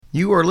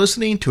You are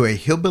listening to a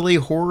Hillbilly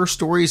Horror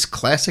Stories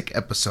classic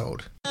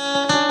episode.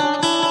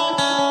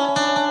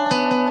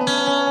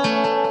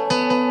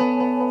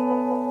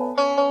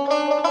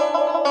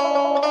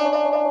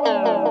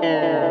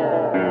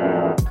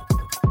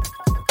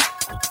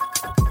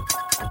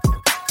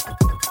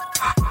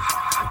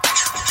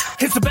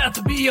 It's about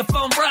to be a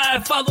fun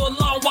ride. Follow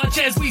along, watch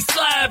as we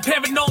slide.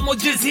 Paranormal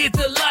just hit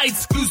the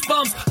lights.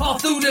 Goosebumps all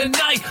through the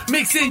night.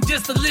 Mixing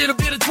just a little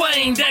bit of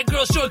twang. That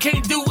girl sure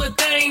can't do a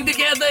thing.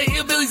 Together,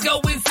 hillbillies go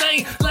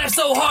insane. Laugh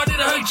so hard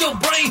it'll hurt your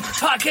brain.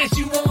 Podcast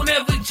you won't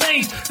ever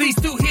change. These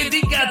two here,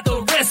 they got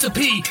the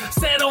recipe.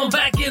 Sit on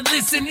back and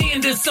listen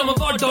in to some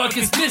of our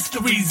darkest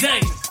mysteries,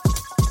 eh?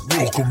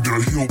 Welcome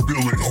to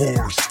Hillbilly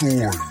Horror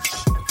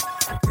Stories.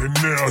 And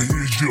now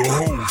here's your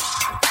hosts,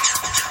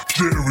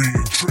 Jerry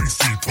and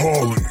Tracy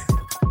Polly,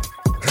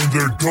 and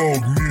their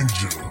dog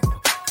Ninja.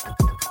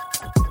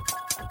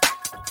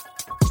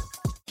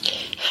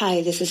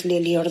 Hi, this is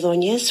Lily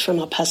Ordonez from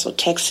El Paso,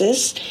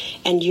 Texas,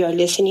 and you are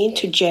listening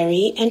to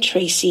Jerry and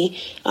Tracy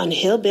on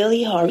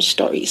Hillbilly Horror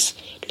Stories.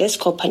 Let's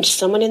go punch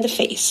someone in the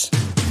face.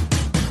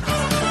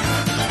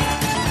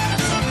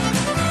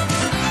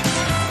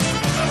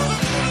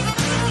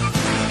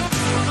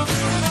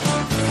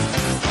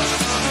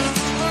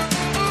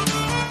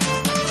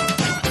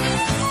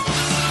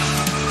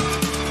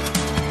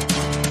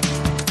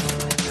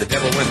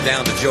 Went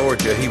down to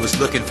Georgia. He was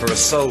looking for a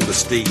soul to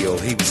steal.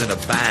 He was in a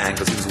bind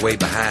because he was way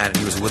behind and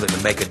he was willing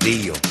to make a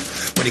deal.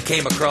 When he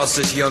came across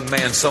this young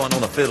man sawing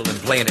on a fiddle and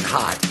playing it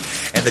hot,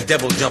 and the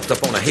devil jumped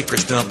up on a hickory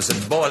stump and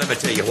said, "Boy, let me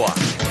tell you what.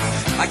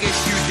 I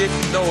guess you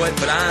didn't know it,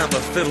 but I'm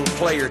a fiddle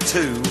player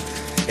too.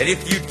 And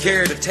if you'd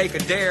care to take a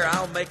dare,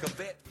 I'll make a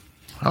bet."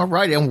 All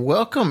right, and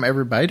welcome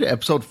everybody to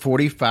episode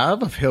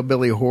 45 of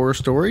Hillbilly Horror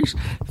Stories.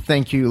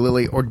 Thank you,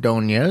 Lily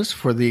Ordonez,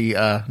 for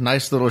the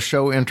nice little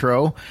show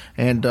intro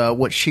and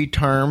what she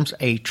terms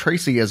a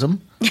Tracyism.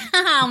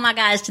 Oh my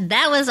gosh,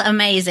 that was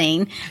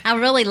amazing. I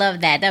really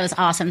loved that. That was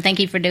awesome. Thank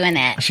you for doing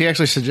that. She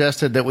actually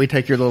suggested that we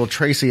take your little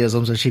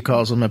Tracyisms, as she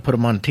calls them, and put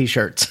them on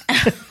t-shirts.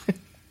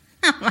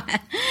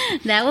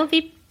 That would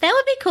be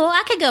cool.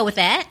 I could go with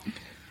that.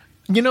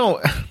 You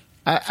know,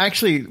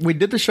 we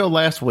did the show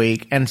last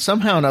week, and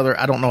somehow or another,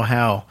 I don't know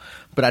how,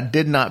 but I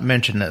did not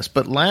mention this.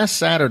 But last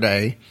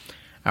Saturday,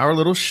 our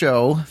little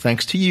show,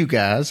 thanks to you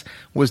guys,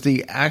 was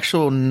the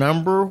actual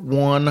number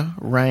one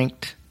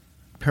ranked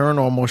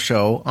paranormal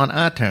show on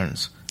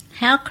iTunes.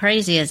 How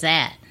crazy is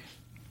that?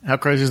 How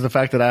crazy is the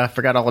fact that I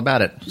forgot all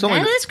about it?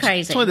 That is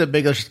crazy. It's only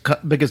the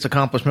biggest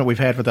accomplishment we've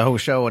had for the whole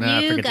show. And I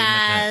you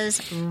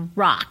guys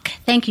rock.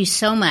 Thank you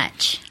so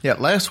much. Yeah,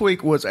 last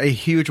week was a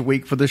huge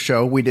week for the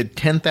show. We did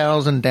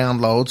 10,000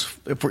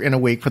 downloads in a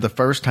week for the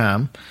first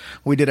time.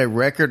 We did a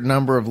record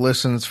number of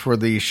listens for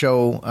the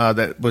show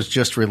that was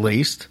just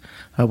released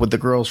with the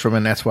girls from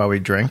And That's Why We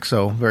Drink.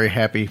 So very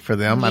happy for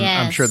them.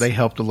 Yes. I'm sure they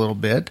helped a little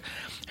bit.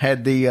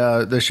 Had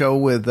the show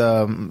with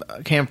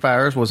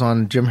Campfires was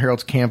on Jim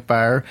Harold's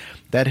Campfire.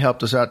 That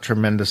helped us out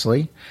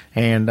tremendously.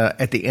 And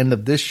at the end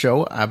of this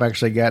show, I've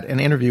actually got an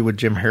interview with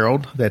Jim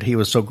Harold that he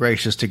was so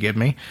gracious to give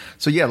me.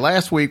 So yeah,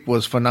 last week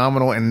was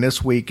phenomenal, and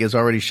this week is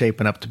already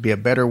shaping up to be a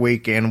better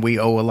week, and we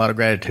owe a lot of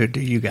gratitude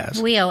to you guys.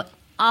 We owe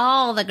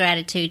all the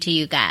gratitude to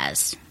you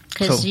guys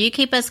because you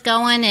keep us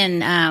going,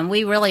 and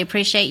we really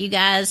appreciate you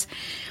guys.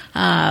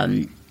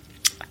 I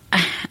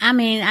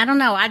mean, I don't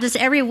know.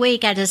 Every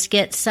week I just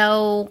get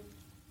so,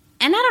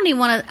 and I don't even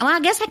want to, well, I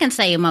guess I can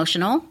say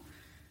emotional,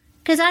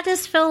 because I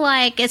just feel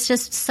like it's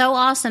just so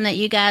awesome that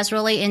you guys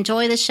really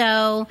enjoy the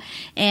show,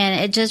 and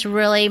it just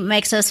really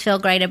makes us feel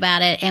great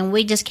about it, and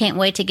we just can't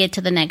wait to get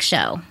to the next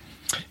show.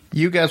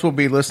 You guys will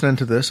be listening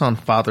to this on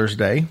Father's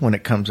Day when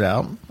it comes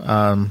out,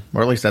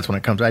 or at least that's when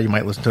it comes out. You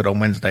might listen to it on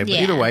Wednesday, but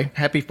either way,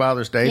 happy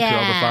Father's Day to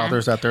all the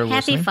fathers out there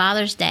listening. Happy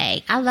Father's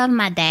Day. I love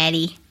my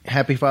daddy.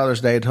 Happy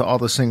Father's Day to all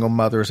the single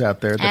mothers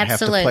out there that have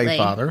to play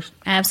fathers.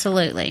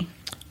 Absolutely.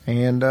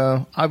 And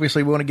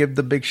obviously, we want to give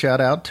the big shout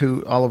out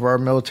to all of our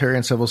military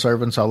and civil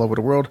servants all over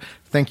the world.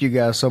 Thank you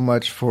guys so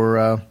much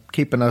for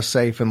keeping us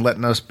safe and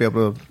letting us be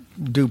able to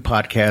do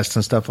podcasts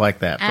and stuff like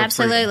that.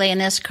 Absolutely. In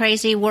this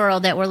crazy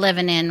world that we're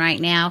living in right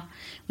now.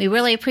 We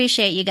really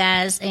appreciate you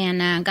guys,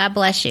 and God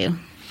bless you.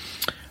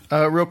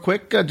 Real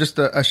quick, just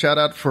a shout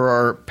out for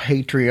our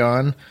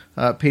Patreon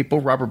people.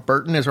 Robert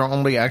Burton is our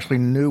only actually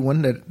new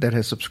one that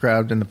has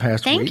subscribed in the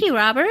past week. Thank you,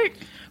 Robert.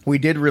 We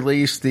did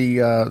release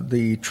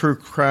the true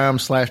crime /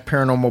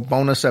 paranormal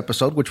bonus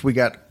episode, which we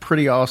got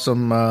pretty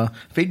awesome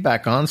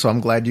feedback on. So I'm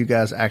glad you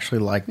guys actually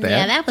liked that.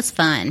 Yeah, that was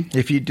fun.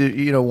 If you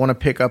do, want to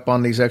pick up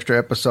on these extra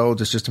episodes,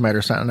 it's just a matter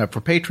of signing up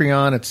for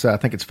Patreon. It's I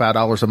think it's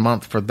 $5 a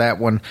month for that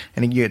one,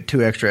 and you get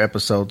 2 extra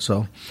episodes.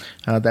 So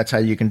that's how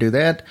you can do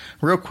that.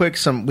 Real quick,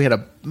 we had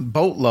a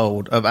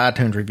boatload of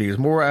iTunes reviews,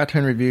 more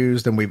iTunes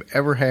reviews than we've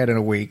ever had in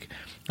a week.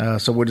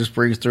 So we'll just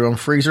breeze through them.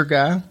 Freezer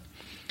Guy.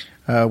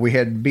 We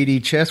had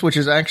BD Chess, which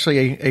is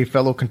actually a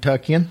fellow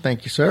Kentuckian.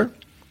 Thank you, sir.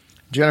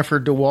 Jennifer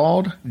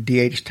DeWald,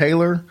 D.H.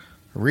 Taylor,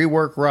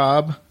 Rework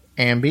Rob,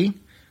 Amby,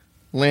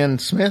 Lynn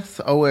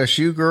Smith,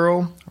 OSU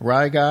Girl,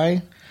 Rye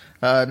Guy,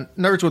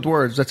 Nerds with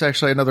Words. That's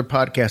actually another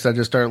podcast I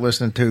just started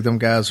listening to. Them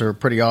guys are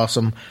pretty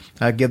awesome.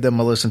 Give them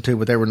a listen to,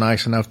 but they were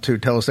nice enough to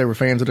tell us they were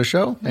fans of the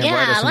show. And Yeah,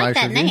 write us I a like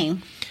nice that review.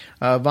 name.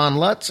 Von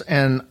Lutz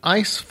and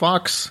Ice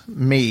Fox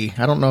Me.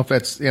 I don't know if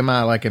that's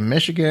MI like in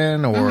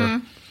Michigan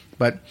or...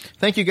 But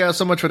thank you guys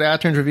so much for the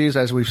iTunes reviews.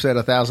 As we've said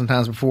 1,000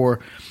 times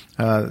before,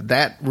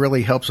 that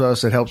really helps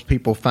us. It helps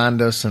people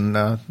find us,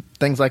 and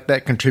things like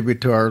that contribute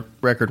to our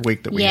record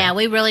week that we have. Yeah,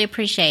 we really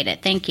appreciate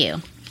it. Thank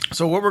you.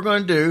 So what we're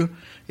going to do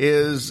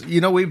is,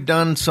 we've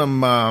done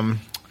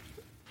some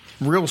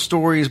real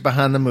stories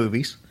behind the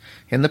movies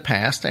in the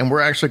past, and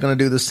we're actually going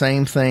to do the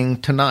same thing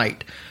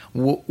tonight.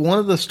 One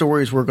of the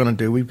stories we're going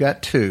to do, we've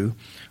got two.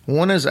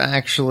 One is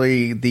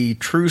actually the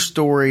true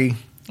story,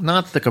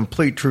 not the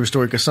complete true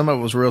story, because some of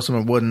it was real, some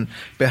of it wasn't,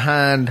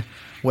 behind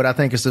what I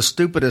think is the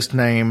stupidest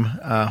name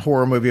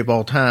horror movie of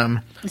all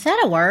time. Is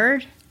that a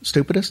word?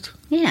 Stupidest?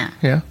 Yeah.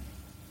 Yeah.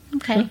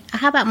 Okay.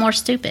 How about more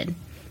stupid?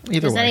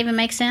 Either Does way. that even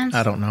make sense?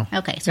 I don't know.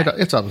 Okay, sorry.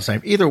 It's all the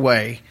same. Either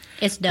way,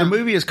 It's dumb. the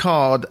movie is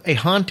called A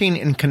Haunting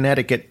in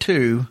Connecticut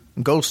 2,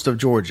 Ghost of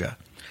Georgia.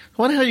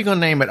 Why the hell are you going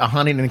to name it A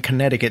Haunting in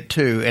Connecticut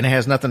 2 and it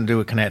has nothing to do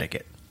with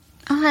Connecticut?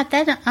 I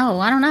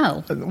don't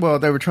know. Well,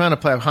 they were trying to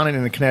play Haunting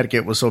in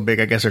Connecticut was so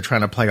big, I guess they're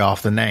trying to play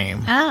off the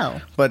name.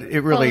 Oh. But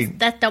it really... Well,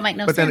 that don't make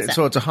no but sense. then,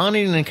 so it's A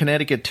Haunting in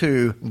Connecticut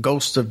 2,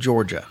 Ghosts of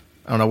Georgia.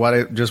 I don't know why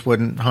it just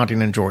wasn't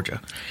Haunting in Georgia.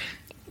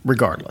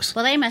 Regardless.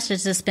 Well, they must have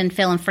just been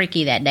feeling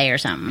freaky that day or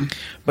something.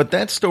 But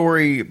that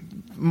story,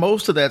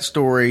 most of that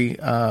story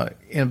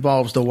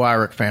involves the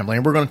Wyrick family,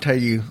 and we're going to tell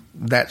you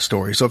that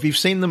story. So if you've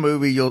seen the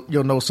movie,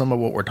 you'll know some of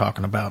what we're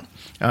talking about.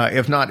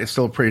 If not, it's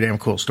still a pretty damn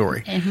cool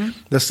story. Mm-hmm.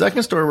 The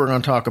second story we're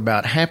going to talk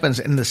about happens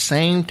in the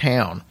same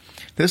town.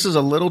 This is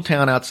a little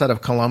town outside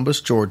of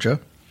Columbus, Georgia.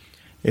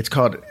 It's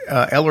called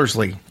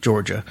Ellerslie,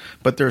 Georgia.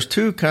 But there's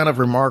two kind of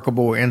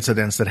remarkable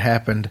incidents that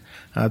happened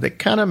that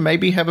kind of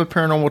maybe have a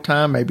paranormal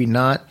tie, maybe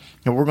not.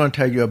 And we're going to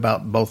tell you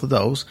about both of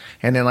those.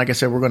 And then, like I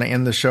said, we're going to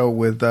end the show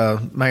with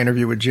my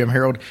interview with Jim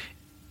Harold.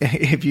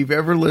 If you've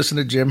ever listened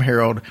to Jim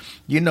Harold,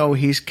 you know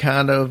he's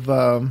kind of,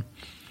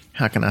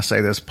 how can I say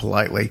this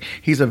politely?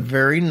 He's a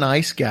very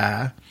nice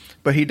guy.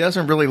 But he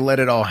doesn't really let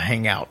it all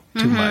hang out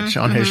too much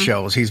on his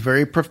shows. He's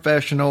very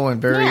professional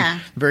and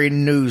very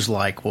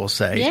news-like, we'll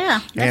say.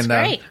 Yeah, that's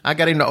great. I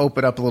got him to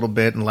open up a little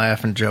bit and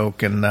laugh and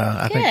joke, and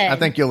I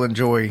think you'll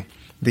enjoy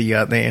the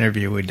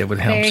interview we did with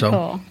him. Very so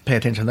cool. Pay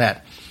attention to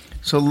that.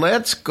 So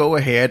let's go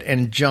ahead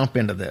and jump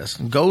into this.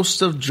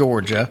 Ghosts of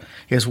Georgia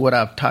is what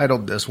I've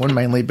titled this one,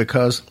 mainly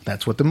because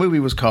that's what the movie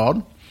was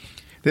called.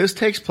 This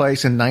takes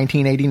place in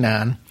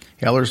 1989,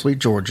 Ellerslie,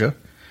 Georgia.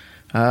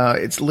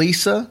 It's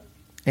Lisa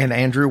and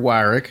Andrew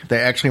Wyrick. They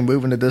actually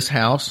move into this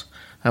house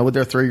with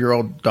their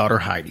 3-year-old daughter,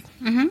 Heidi.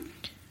 Mm-hmm.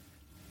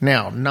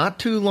 Now, not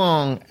too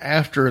long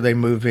after they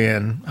move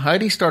in,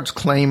 Heidi starts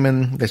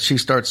claiming that she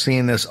starts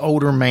seeing this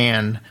older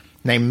man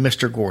named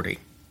Mr. Gordy.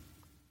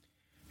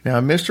 Now,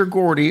 Mr.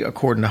 Gordy,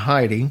 according to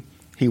Heidi,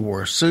 he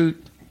wore a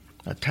suit,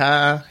 a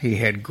tie, he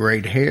had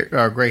gray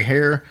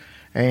hair,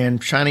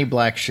 and shiny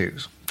black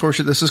shoes. Of course,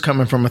 this is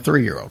coming from a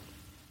 3-year-old.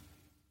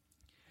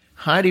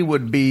 Heidi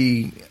would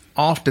be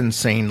often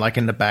seen, like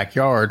in the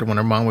backyard, when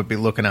her mom would be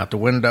looking out the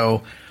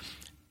window,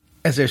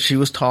 as if she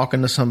was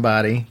talking to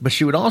somebody. But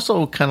she would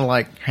also kind of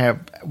like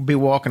be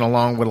walking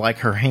along with like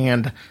her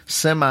hand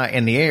semi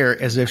in the air,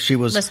 as if she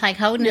was like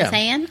holding his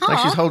hand. Like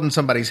Aw. she's holding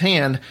somebody's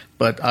hand,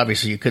 but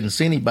obviously you couldn't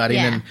see anybody.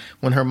 Yeah. And then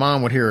when her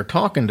mom would hear her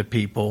talking to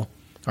people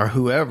or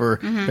whoever,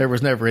 there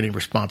was never any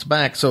response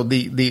back. So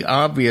the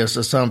obvious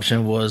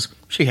assumption was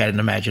she had an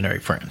imaginary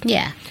friend.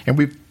 Yeah. And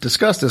we've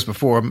discussed this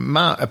before.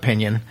 My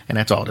opinion, and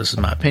that's all, this is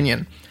my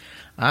opinion,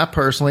 I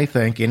personally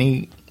think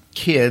any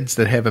kids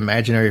that have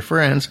imaginary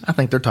friends, I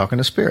think they're talking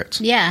to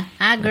spirits. Yeah,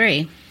 I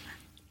agree.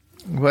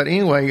 But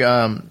anyway,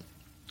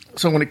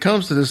 so when it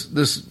comes to this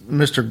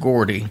Mr.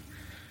 Gordy,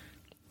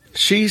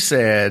 she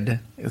said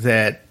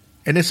that,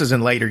 and this is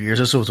in later years,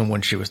 this wasn't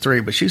when she was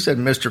 3, but she said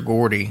Mr.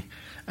 Gordy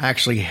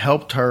actually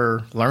helped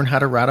her learn how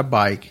to ride a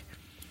bike,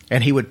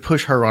 and he would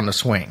push her on the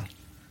swing.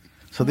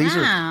 So these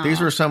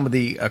are some of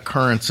the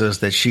occurrences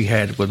that she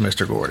had with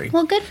Mr. Gordy.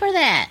 Well, good for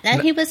that.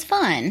 He was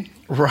fun.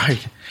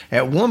 Right.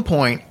 At one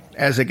point,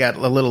 as it got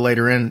a little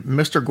later in,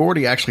 Mr.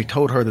 Gordy actually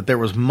told her that there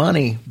was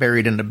money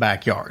buried in the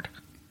backyard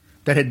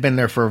that had been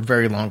there for a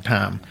very long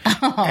time.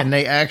 Oh. And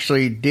they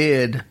actually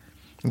did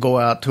go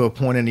out to a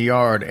point in the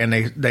yard, and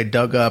they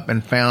dug up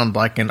and found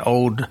like an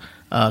old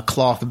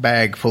cloth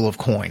bag full of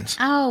coins.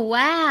 Oh,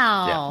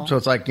 wow. Yeah. So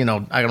it's like, I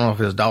don't know if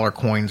it was dollar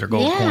coins or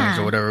gold coins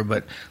or whatever,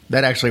 but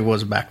that actually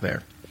was back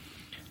there.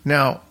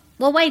 Now...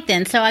 Well, wait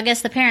then. So I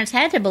guess the parents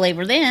had to believe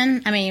her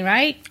then. I mean,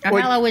 right?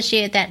 Or how old was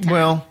she at that time?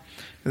 Well,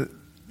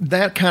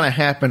 that kind of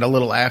happened a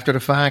little after the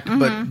fact,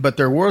 but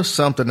there was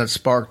something that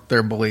sparked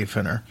their belief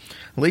in her.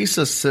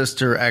 Lisa's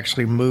sister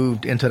actually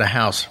moved into the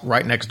house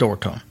right next door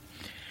to them.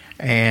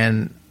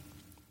 And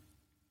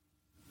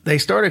they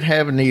started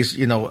having these,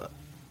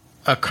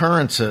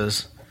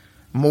 occurrences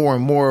more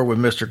and more with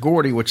Mr.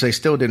 Gordy, which they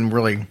still didn't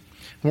really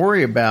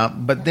worry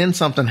about. But then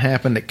something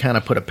happened that kind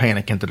of put a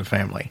panic into the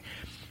family.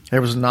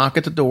 There was a knock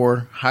at the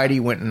door.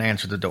 Heidi went and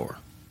answered the door.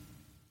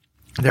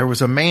 There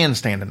was a man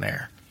standing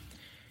there.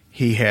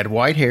 He had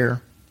white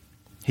hair.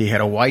 He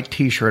had a white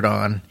T-shirt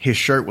on. His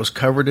shirt was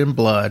covered in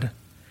blood.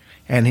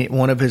 And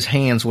one of his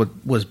hands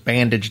was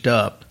bandaged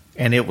up,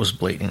 and it was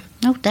bleeding.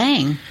 Oh,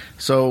 dang.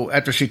 So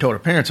after she told her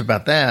parents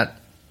about that,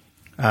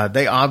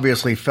 they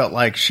obviously felt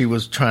like she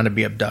was trying to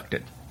be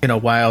abducted. You know,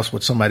 why else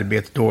would somebody be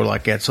at the door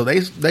like that? So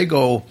they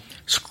go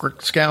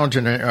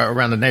scourging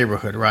around the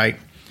neighborhood, right?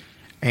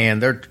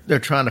 And they're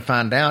trying to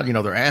find out. You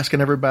know, they're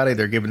asking everybody.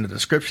 They're giving the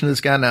description of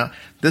this guy. Now,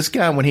 this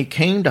guy, when he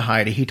came to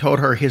Heidi, he told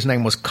her his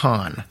name was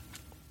Con.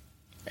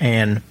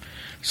 And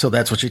so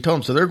that's what she told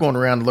him. So they're going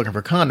around looking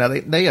for Con. Now,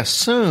 they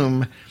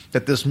assume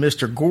that this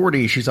Mr.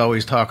 Gordy she's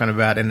always talking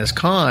about and this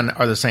Con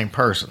are the same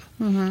person.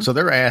 Mm-hmm. So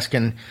they're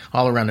asking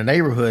all around the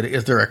neighborhood,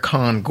 is there a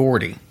Con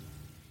Gordy?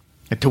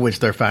 To which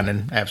they're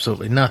finding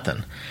absolutely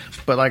nothing.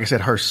 But like I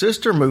said, her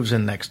sister moves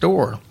in next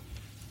door.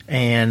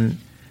 And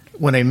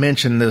when they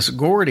mention this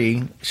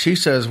Gordy, she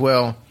says,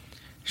 well,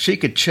 she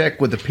could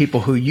check with the people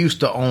who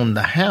used to own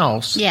the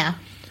house. Yeah.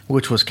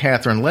 Which was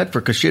Catherine Ledford,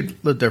 because she had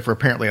lived there for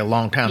apparently a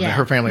long time. Yeah.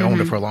 Her family owned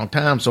it for a long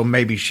time, so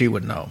maybe she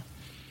would know.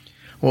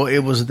 Well, it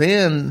was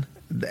then,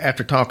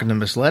 after talking to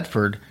Miss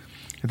Ledford,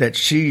 that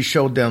she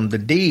showed them the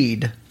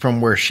deed from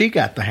where she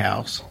got the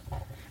house,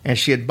 and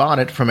she had bought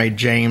it from a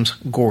James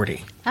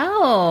Gordy.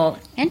 Oh,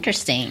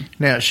 interesting.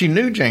 Now, she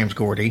knew James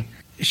Gordy.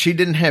 She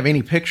didn't have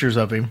any pictures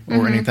of him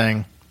or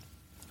anything,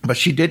 but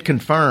she did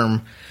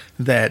confirm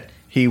that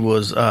he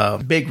was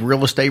a big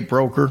real estate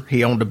broker.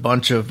 He owned a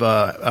bunch of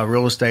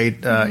real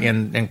estate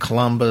in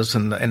Columbus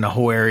and in the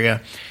whole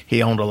area.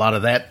 He owned a lot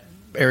of that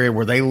area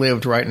where they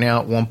lived right now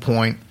at one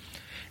point,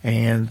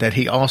 and that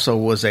he also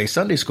was a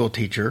Sunday school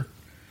teacher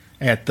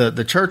at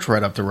the church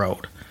right up the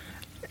road.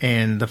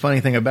 And the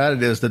funny thing about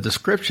it is the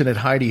description that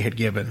Heidi had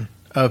given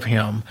of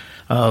him,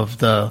 of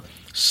the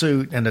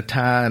suit and the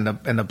tie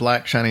and the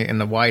black shiny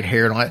and the white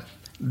hair and all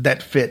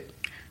that fit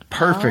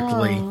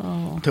perfectly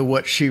to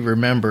what she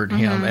remembered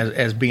him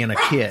as being a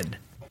kid.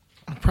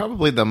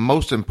 Probably the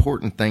most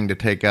important thing to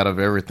take out of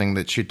everything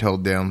that she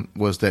told them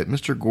was that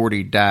Mr.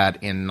 Gordy died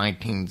in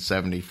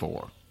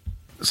 1974.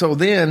 So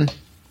then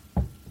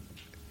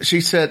she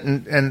said,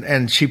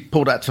 and she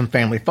pulled out some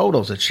family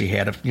photos that she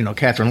had of,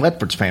 Catherine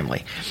Ledford's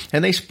family.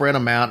 And they spread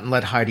them out and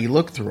let Heidi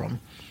look through them.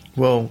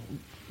 Well,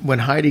 when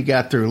Heidi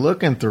got through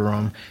looking through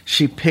them,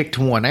 she picked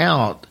one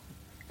out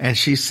and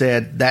she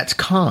said, "That's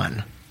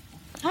Con."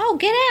 Oh,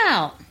 get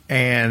out.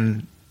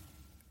 And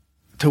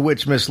to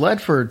which Miss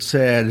Ledford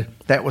said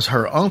that was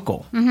her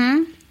uncle.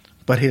 Mm-hmm.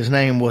 But his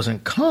name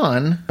wasn't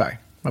Con. Sorry,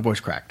 my voice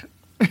cracked.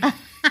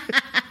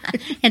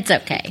 It's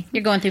okay.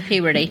 You're going through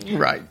puberty.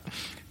 Right.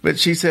 But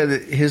she said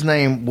that his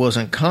name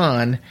wasn't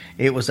Con.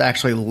 It was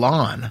actually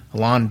Lon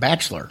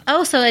Batchelor.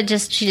 Oh, so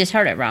she just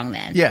heard it wrong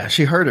then. Yeah,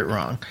 she heard it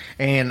wrong.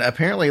 And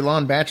apparently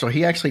Lon Batchelor,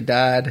 he actually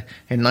died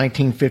in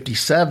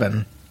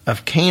 1957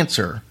 of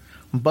cancer.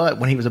 But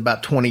when he was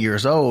about 20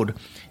 years old,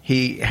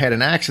 he had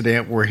an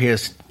accident where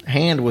his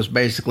hand was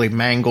basically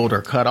mangled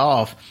or cut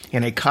off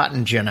in a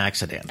cotton gin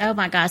accident. Oh,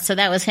 my gosh. So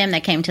that was him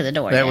that came to the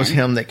door. That was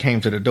him that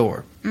came to the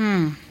door.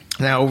 Mm.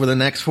 Now, over the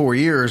next 4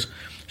 years,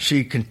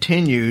 she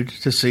continued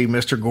to see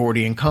Mr.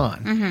 Gordy and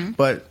Con,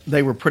 but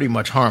they were pretty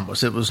much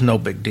harmless. It was no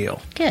big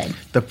deal. Good.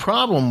 The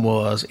problem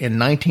was, in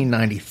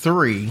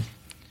 1993,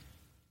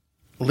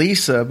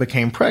 Lisa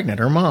became pregnant,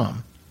 her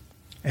mom.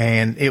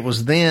 And it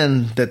was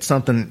then that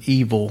something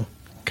evil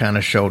kind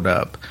of showed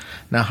up.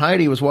 Now,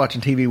 Heidi was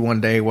watching TV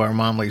one day while her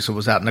mom, Lisa,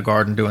 was out in the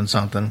garden doing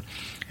something,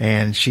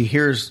 and she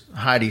hears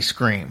Heidi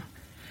scream.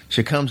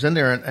 She comes in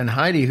there, and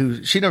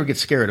Heidi, she never gets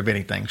scared of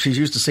anything. She's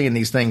used to seeing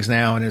these things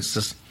now, and it's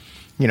just,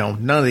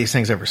 none of these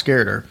things ever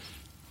scared her.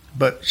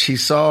 But she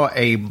saw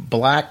a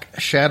black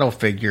shadow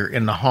figure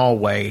in the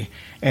hallway,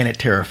 and it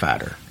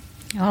terrified her.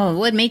 Oh, it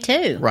would me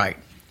too. Right.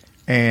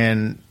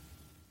 And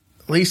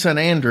Lisa and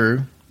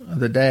Andrew,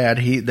 the dad,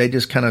 they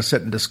just kind of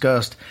sat and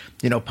discussed,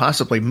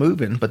 possibly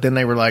moving. But then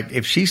they were like,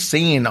 if she's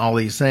seeing all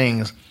these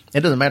things,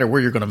 it doesn't matter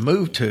where you're going to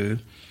move to.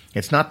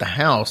 It's not the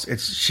house.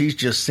 She's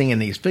just seeing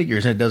these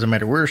figures, and it doesn't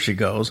matter where she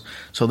goes.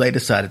 So they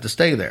decided to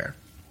stay there.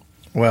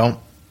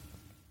 Well,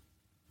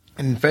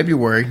 in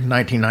February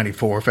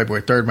 1994,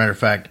 February 3rd, matter of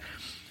fact,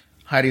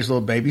 Heidi's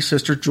little baby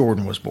sister,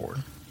 Jordan, was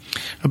born.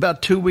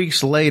 About 2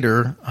 weeks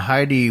later,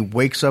 Heidi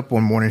wakes up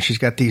one morning. She's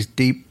got these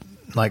deep,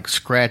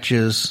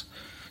 scratches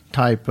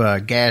type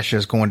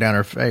gashes going down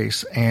her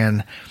face.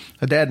 And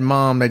the dad and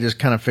mom, they just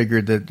kind of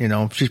figured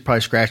that, she's probably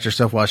scratched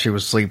herself while she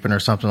was sleeping or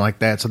something like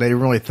that. So they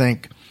didn't really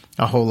think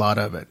a whole lot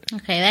of it.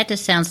 Okay, that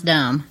just sounds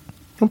dumb.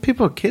 Well,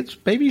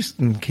 babies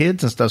and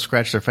kids and stuff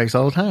scratch their face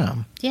all the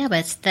time. Yeah,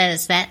 but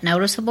is that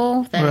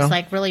noticeable?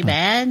 It's really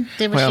bad?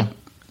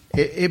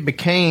 It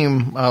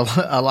became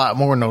a lot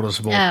more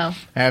noticeable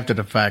after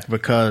the fact,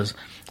 because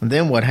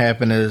then what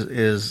happened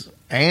is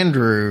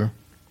Andrew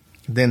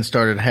then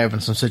started having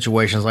some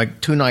situations.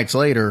 Like 2 nights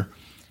later,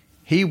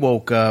 he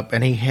woke up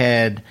and he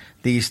had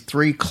these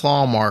 3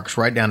 claw marks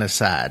right down his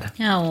side.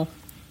 Oh.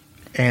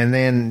 And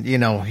then,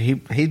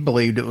 he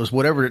believed it was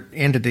whatever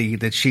entity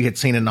that she had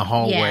seen in the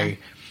hallway. Yeah.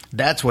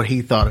 That's what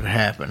he thought had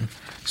happened.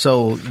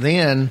 So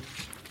then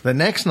the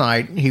next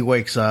night he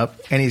wakes up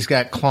and he's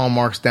got claw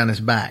marks down his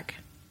back.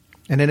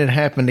 And then it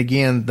happened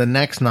again the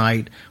next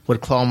night with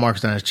claw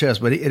marks down his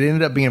chest. But it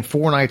ended up being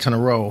 4 nights in a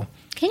row.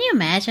 Can you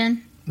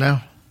imagine? No.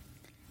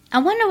 I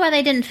wonder why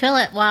they didn't feel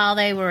it while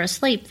they were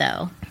asleep,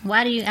 though.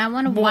 I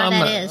wonder why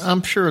that is.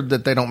 I'm sure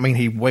that they don't mean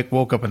he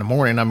woke up in the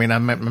morning. I mean,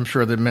 I'm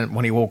sure they meant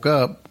when he woke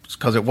up, it's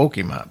because it woke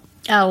him up.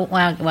 Oh,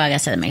 well, I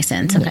guess that makes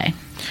sense. Okay.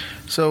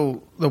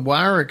 So the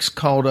Wyricks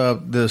called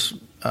up this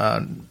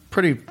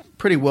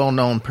pretty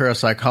well-known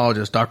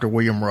parapsychologist, Dr.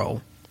 William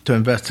Rowe, to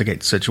investigate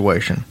the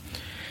situation.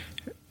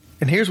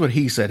 And here's what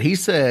he said. He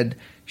said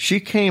she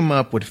came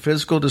up with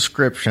physical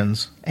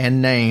descriptions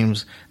and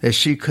names that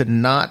she could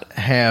not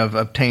have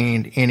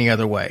obtained any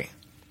other way.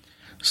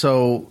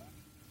 So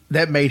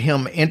that made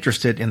him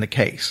interested in the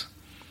case.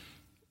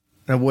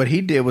 And what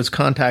he did was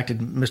contacted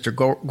Mr.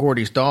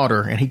 Gordy's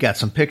daughter, and he got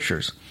some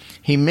pictures.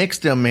 He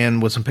mixed them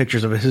in with some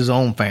pictures of his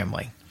own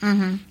family.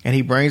 Mm-hmm. And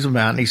he brings them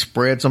out, and he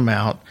spreads them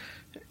out.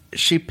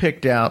 She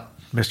picked out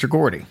Mr.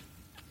 Gordy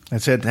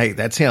and said, hey,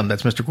 that's him.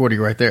 That's Mr. Gordy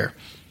right there.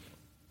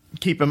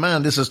 Keep in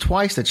mind, this is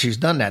twice that she's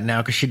done that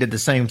now because she did the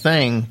same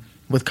thing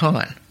with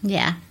Con.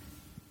 Yeah.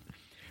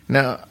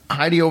 Now,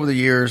 Heidi, over the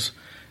years,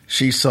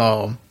 she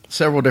saw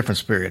several different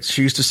spirits.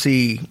 She used to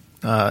see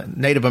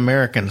Native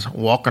Americans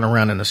walking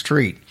around in the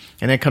street.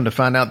 And then come to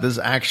find out this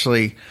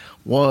actually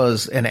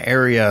was an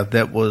area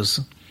that was,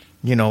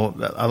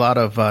 a lot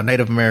of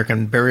Native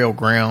American burial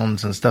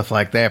grounds and stuff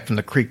like that from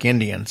the Creek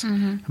Indians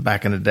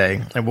back in the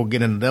day. And we'll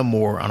get into them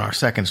more on our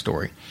second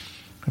story.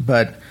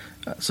 But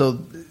so,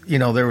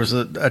 there was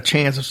a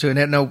chance of doing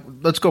that. Now,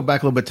 let's go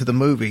back a little bit to the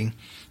movie.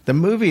 The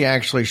movie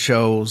actually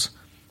shows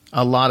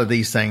a lot of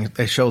these things.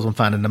 It shows them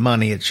finding the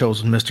money. It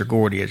shows Mr.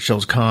 Gordy. It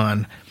shows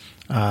Con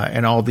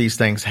and all these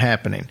things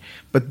happening.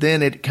 But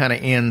then it kind of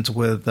ends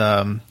with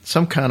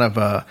some kind of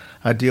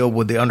a deal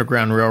with the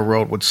Underground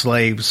Railroad with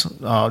slaves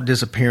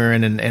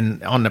disappearing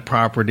and on the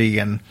property.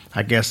 And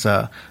I guess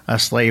a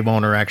slave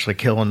owner actually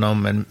killing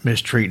them and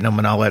mistreating them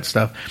and all that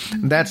stuff.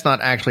 Mm-hmm. That's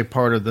not actually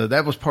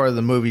that was part of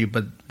the movie,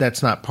 but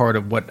that's not part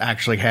of what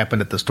actually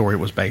happened that the story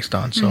was based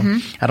on. So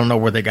I don't know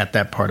where they got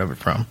that part of it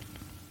from.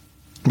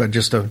 But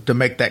just to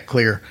make that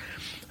clear.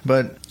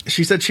 But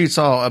she said she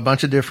saw a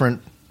bunch of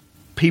different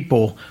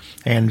people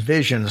and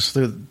visions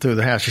through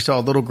the house. She saw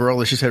a little girl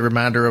that she said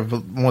reminded her of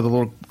one of the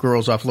little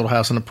girls off Little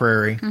House on the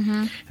Prairie. Mm-hmm.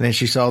 And then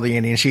she saw the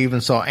Indians. She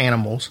even saw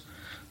animals.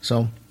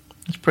 So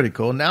it's pretty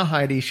cool. Now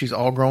Heidi, she's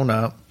all grown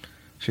up.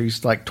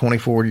 She's like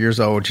 24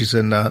 years old. She's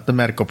in the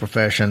medical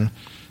profession.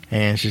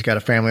 And she's got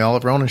a family all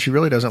of her own. And she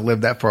really doesn't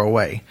live that far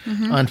away.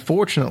 Mm-hmm.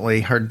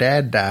 Unfortunately, her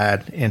dad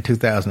died in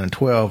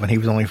 2012. And he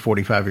was only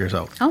 45 years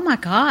old. Oh, my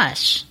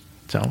gosh.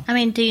 So, I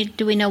mean,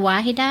 do we know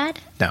why he died?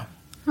 No.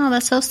 Oh,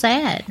 that's so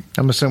sad.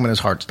 I'm assuming his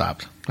heart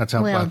stopped. That's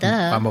how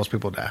why most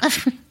people die.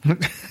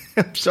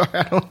 I'm sorry,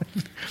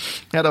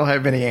 I don't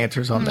have any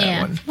answers on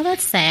that one. Well,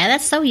 that's sad.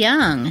 That's so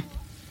young.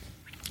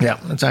 Yeah,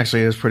 it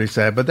actually is pretty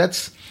sad. But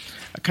that's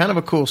kind of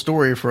a cool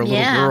story for a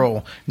little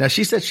girl. Now,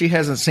 she said she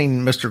hasn't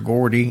seen Mr.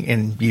 Gordy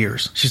in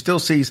years. She still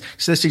says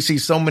she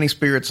sees so many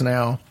spirits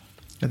now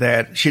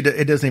that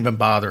it doesn't even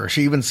bother her.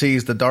 She even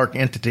sees the dark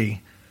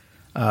entity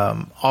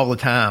all the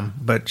time,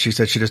 but she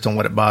said she just don't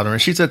let it bother her.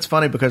 And she said it's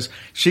funny because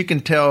she can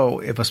tell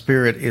if a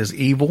spirit is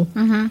evil,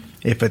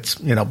 if it's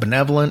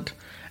benevolent,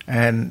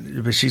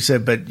 but she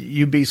said, but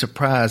you'd be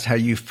surprised how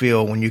you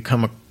feel when you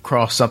come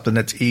across something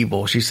that's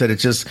evil. She said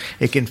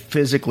it can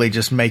physically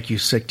just make you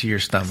sick to your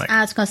stomach.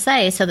 I was going to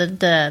say, so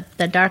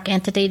the dark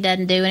entity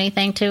doesn't do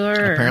anything to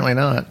her? Apparently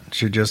not.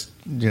 She just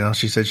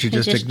she said she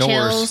just ignores.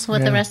 Chills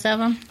with the rest of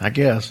them. I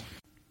guess.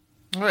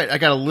 All right, I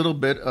got a little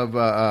bit of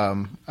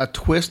a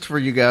twist for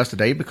you guys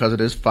today because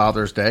it is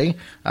Father's Day.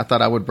 I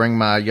thought I would bring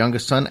my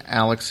youngest son,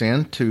 Alex,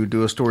 in to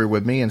do a story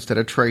with me instead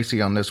of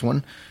Tracy on this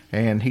one.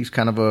 And he's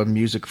kind of a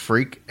music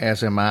freak,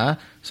 as am I.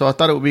 So I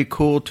thought it would be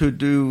cool to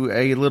do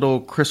a little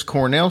Chris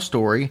Cornell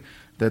story,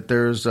 that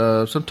there's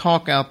some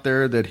talk out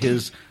there that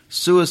his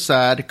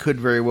suicide could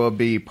very well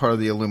be part of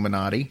the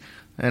Illuminati.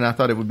 And I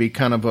thought it would be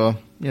kind of a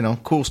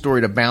cool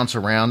story to bounce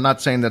around.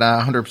 Not saying that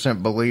I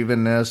 100% believe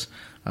in this.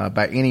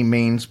 By any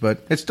means,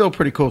 but it's still a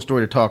pretty cool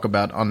story to talk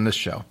about on this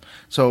show.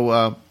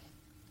 So,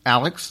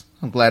 Alex,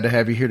 I'm glad to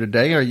have you here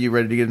today. Are you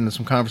ready to get into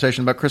some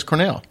conversation about Chris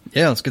Cornell?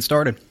 Yeah, let's get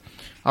started.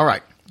 All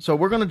right. So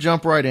we're going to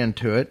jump right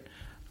into it.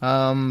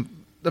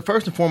 The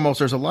first and foremost,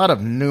 there's a lot of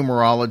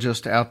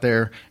numerologists out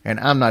there, and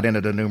I'm not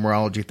into the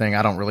numerology thing.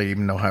 I don't really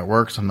even know how it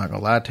works. I'm not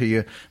going to lie to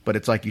you, but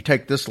it's like you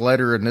take this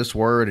letter and this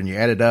word and you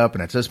add it up,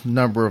 and it's this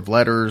number of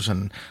letters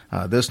and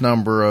this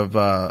number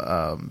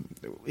of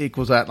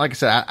equals that. Like I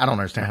said, I don't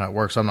understand how it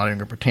works, so I'm not even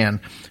going to pretend.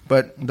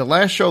 But the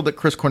last show that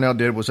Chris Cornell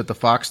did was at the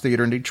Fox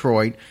Theater in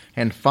Detroit,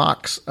 and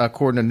Fox,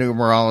 according to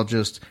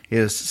numerologists,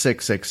 is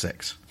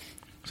 666.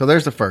 So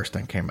there's the first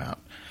thing came out.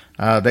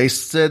 They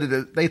said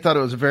that they thought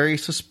it was very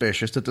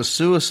suspicious that the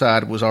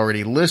suicide was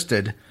already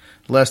listed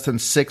less than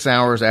 6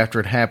 hours after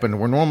it happened,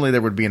 where normally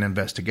there would be an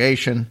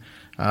investigation.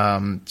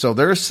 So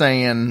they're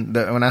saying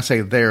that when I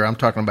say they're, I'm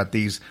talking about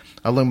these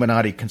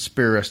Illuminati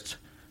conspiracy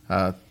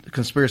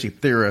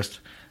theorists,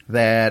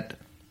 that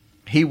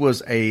he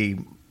was a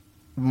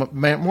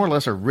more or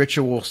less a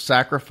ritual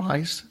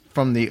sacrifice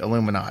from the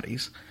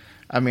Illuminatis.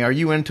 I mean, are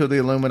you into the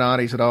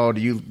Illuminatis at all?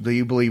 Do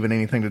you believe in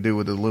anything to do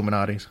with the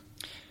Illuminatis?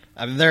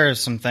 There are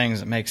some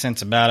things that make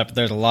sense about it, but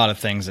there's a lot of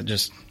things that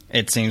just,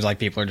 it seems like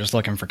people are just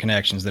looking for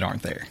connections that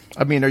aren't there.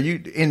 I mean, are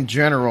you, in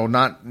general,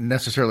 not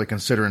necessarily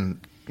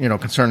concerning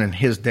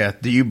his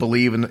death, do you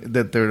believe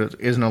that there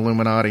is an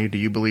Illuminati? Do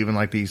you believe in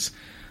like these,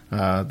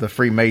 the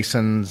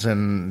Freemasons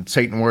and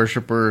Satan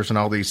worshipers and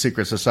all these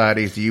secret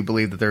societies? Do you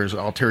believe that there's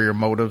ulterior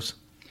motives?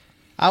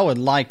 I would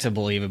like to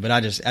believe it, but I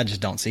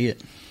just don't see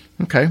it.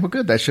 Okay, well,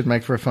 good. That should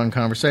make for a fun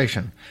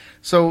conversation.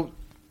 So,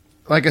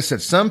 like I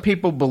said, some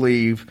people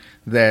believe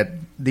that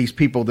these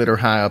people that are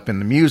high up in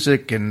the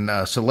music and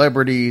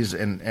celebrities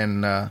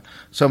and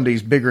some of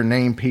these bigger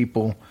name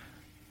people,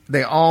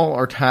 they all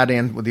are tied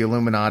in with the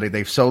Illuminati.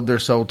 They've sold their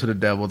soul to the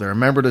devil. They're a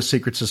member of the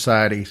secret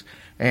societies.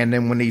 And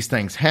then when these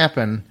things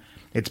happen,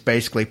 it's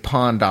basically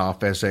pawned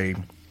off as a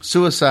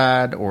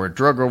suicide or a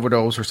drug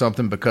overdose or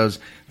something, because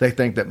they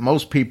think that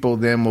most people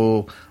then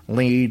will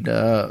lean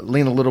a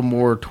little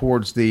more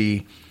towards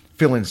the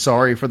feeling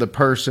sorry for the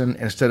person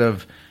instead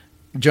of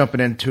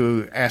jumping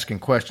into asking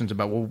questions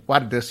about, well, why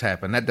did this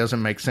happen? That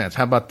doesn't make sense.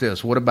 How about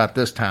this? What about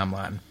this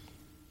timeline?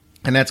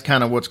 And that's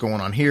kind of what's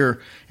going on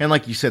here. And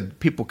like you said,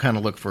 people kind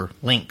of look for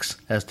links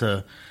as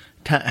to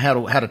how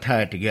to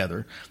tie it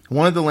together.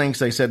 One of the links,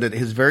 they said that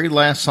his very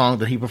last song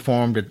that he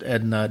performed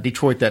at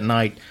Detroit that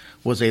night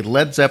was a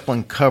Led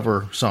Zeppelin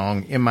cover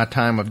song, "In My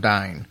Time of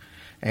Dying."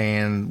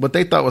 And what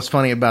they thought was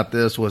funny about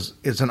this was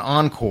it's an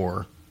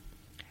encore.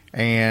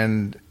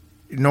 And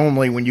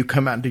normally when you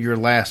come out and do your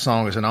last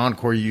song as an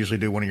encore, you usually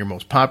do one of your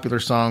most popular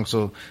songs.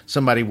 So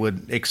somebody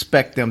would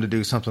expect them to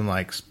do something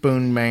like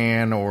Spoon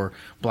Man or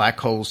Black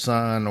Hole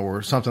Sun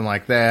or something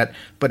like that.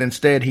 But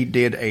instead he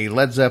did a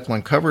Led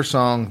Zeppelin cover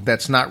song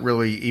that's not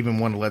really even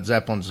one of Led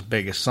Zeppelin's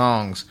biggest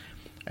songs.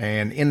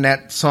 And in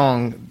that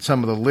song,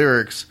 some of the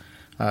lyrics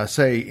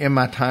say, "In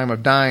my time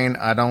of dying,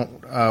 I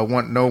don't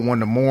want no one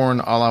to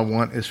mourn. All I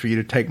want is for you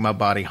to take my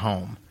body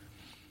home."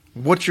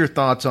 What's your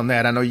thoughts on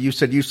that? I know you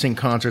said you've seen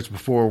concerts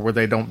before where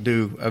they don't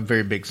do a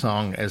very big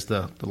song as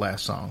the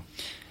last song.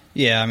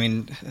 Yeah, I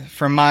mean,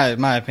 from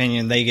my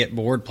opinion, they get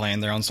bored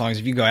playing their own songs.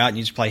 If you go out and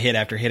you just play hit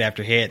after hit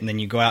after hit, and then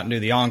you go out and do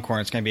the encore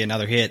and it's going to be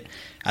another hit,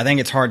 I think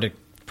it's hard to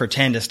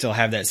pretend to still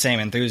have that same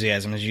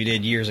enthusiasm as you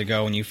did years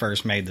ago when you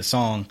first made the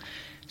song.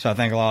 So I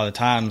think a lot of the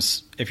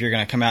times, if you're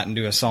going to come out and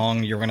do a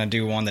song, you're going to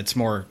do one that's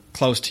more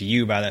close to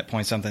you by that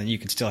point, something that you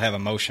can still have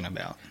emotion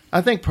about.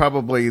 I think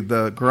probably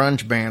the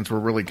grunge bands were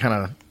really kind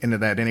of into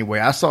that anyway.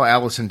 I saw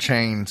Alice in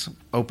Chains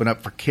open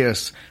up for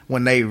Kiss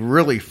when they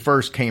really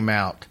first came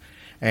out,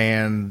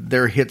 and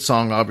their hit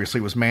song obviously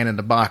was "Man in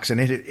the Box,"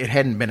 and it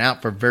hadn't been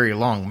out for very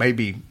long,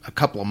 maybe a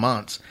couple of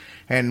months.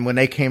 And when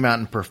they came out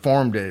and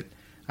performed it,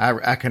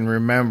 I can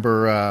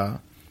remember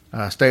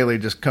Staley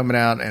just coming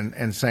out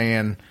and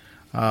saying,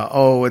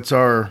 "Oh, it's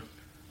our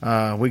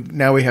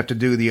we have to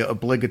do the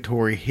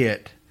obligatory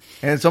hit."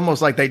 And it's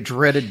almost like they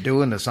dreaded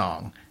doing the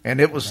song, and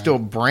it was still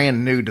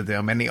brand new to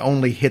them and the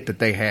only hit that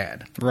they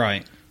had.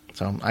 Right.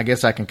 So I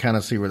guess I can kind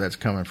of see where that's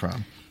coming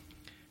from.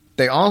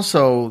 They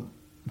also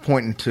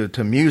pointing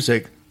to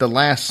music. The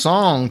last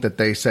song that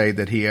they say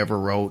that he ever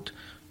wrote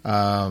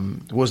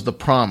was "The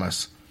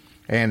Promise,"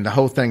 and the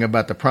whole thing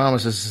about the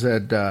promise is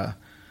said,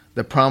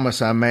 "The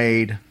promise I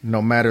made,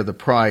 no matter the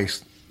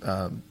price."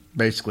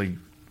 Basically,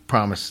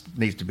 promise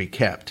needs to be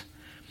kept,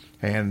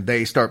 and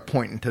they start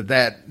pointing to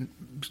that,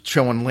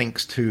 showing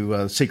links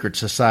to secret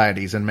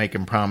societies and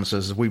making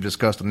promises, as we've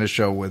discussed on this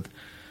show with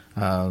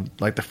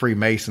like the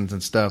Freemasons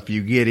and stuff.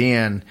 You get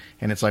in,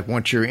 and it's like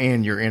once you're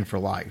in for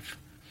life.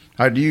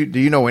 Do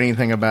you know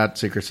anything about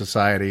secret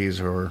societies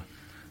or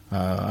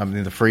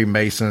the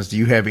Freemasons? Do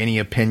you have any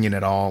opinion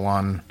at all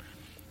on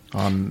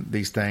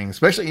these things?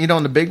 Especially,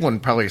 and the big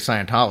one probably is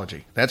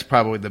Scientology. That's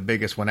probably the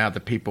biggest one out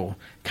that people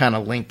kind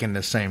of link in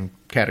the same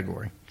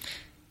category.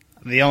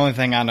 The only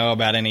thing I know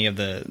about any of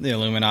the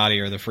Illuminati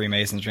or the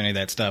Freemasons or any of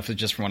that stuff is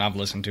just from what I've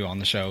listened to on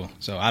the show.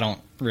 So I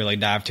don't really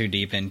dive too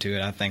deep into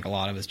it. I think a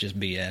lot of it's just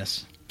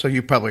BS. So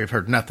you probably have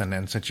heard nothing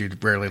then, since you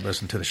rarely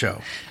listen to the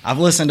show. I've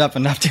listened up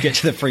enough to get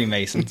to the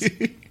Freemasons.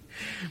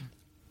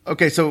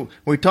 Okay, so when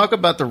we talk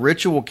about the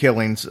ritual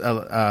killings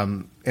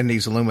in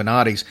these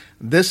Illuminatis,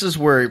 this is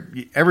where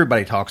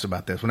everybody talks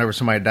about this. Whenever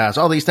somebody dies,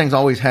 all these things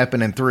always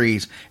happen in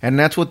threes, and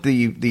that's what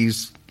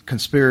these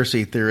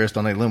conspiracy theorists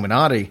on the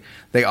Illuminati,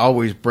 they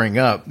always bring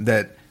up,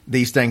 that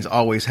these things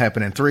always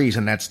happen in threes,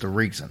 and that's the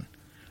reason.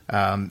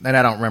 And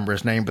I don't remember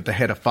his name, but the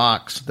head of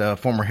Fox, the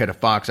former head of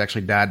Fox,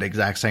 actually died the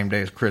exact same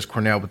day as Chris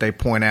Cornell. But they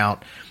point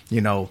out,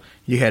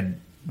 you had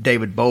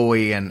David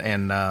Bowie and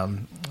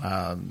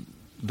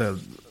the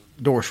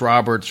Doris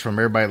Roberts from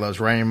Everybody Loves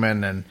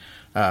Raymond,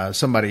 and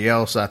somebody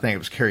else, I think it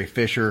was Carrie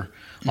Fisher,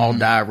 all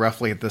die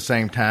roughly at the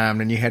same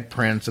time. And you had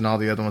Prince and all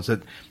the other ones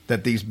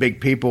that these big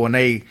people, and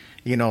they,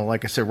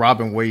 like I said,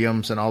 Robin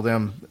Williams and all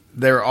them,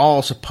 they're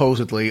all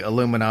supposedly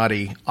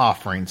Illuminati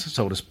offerings,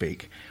 so to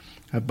speak.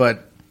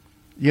 But,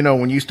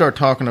 when you start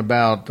talking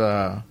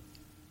about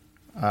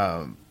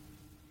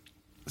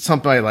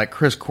somebody like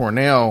Chris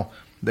Cornell,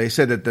 they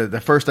said that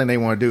the first thing they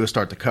want to do is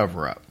start the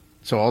cover up.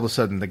 So all of a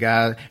sudden the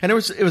guy, and it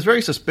was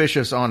very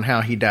suspicious on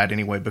how he died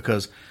anyway,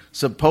 because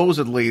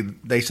supposedly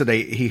they said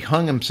he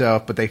hung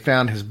himself, but they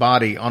found his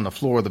body on the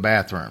floor of the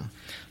bathroom.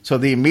 So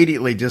they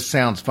immediately just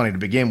sounds funny to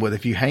begin with.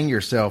 If you hang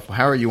yourself,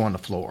 how are you on the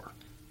floor?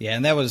 Yeah,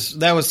 and that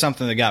was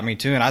something that got me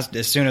too. And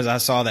as soon as I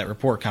saw that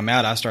report come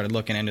out, I started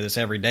looking into this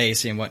every day,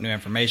 seeing what new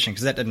information,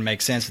 because that didn't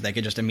make sense that they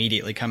could just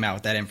immediately come out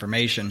with that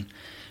information.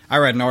 I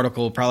read an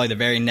article probably the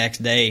very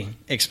next day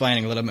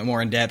explaining a little bit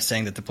more in depth,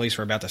 saying that the police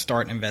were about to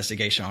start an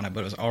investigation on it, but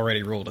it was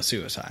already ruled a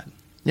suicide.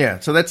 Yeah,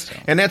 so that's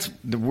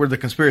where the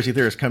conspiracy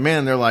theorists come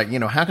in. They're like,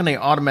 how can they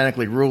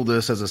automatically rule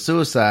this as a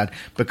suicide?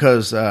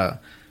 Because,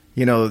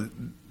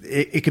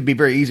 it could be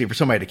very easy for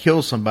somebody to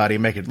kill somebody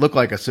and make it look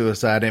like a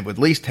suicide, and it would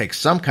at least take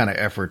some kind of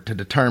effort to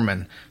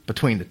determine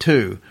between the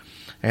two.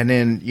 And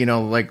then,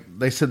 like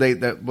they said,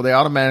 they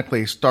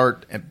automatically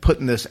start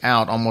putting this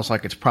out almost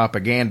like it's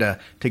propaganda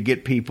to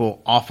get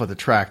people off of the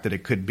track that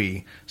it could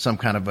be some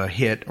kind of a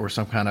hit or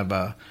some kind of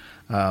a,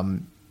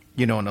 an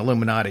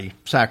Illuminati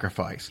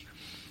sacrifice.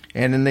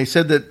 And then they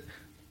said that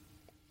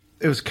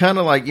it was kind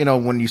of like,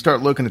 when you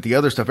start looking at the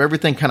other stuff,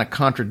 everything kind of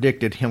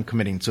contradicted him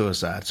committing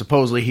suicide.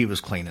 Supposedly he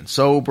was clean and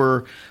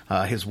sober.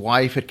 His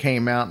wife had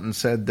came out and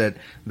said that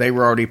they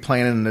were already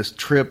planning this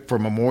trip for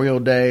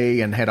Memorial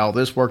Day and had all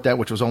this worked out,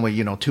 which was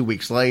only, 2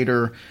 weeks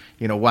later.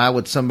 Why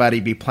would somebody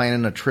be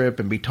planning a trip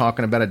and be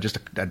talking about it just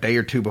a day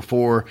or two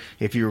before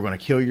if you were going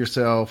to kill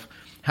yourself?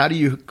 How do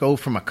you go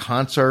from a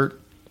concert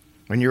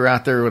when you're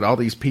out there with all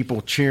these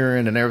people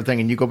cheering and everything,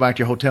 and you go back to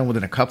your hotel and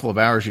within a couple of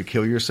hours you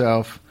kill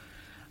yourself?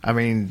 I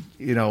mean,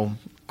 of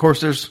course,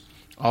 there's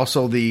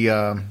also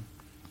the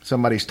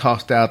somebody's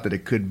tossed out that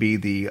it could be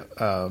the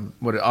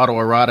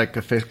autoerotic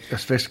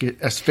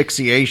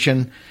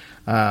asphyxiation.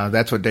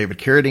 That's what David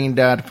Carradine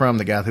died from,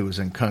 the guy who was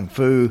in Kung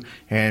Fu.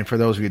 And for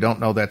those of you who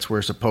don't know, that's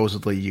where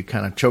supposedly you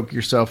kind of choke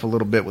yourself a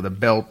little bit with a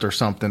belt or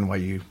something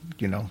while you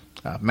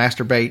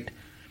masturbate.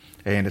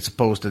 And it's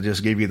supposed to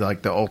just give you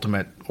like the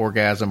ultimate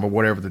orgasm or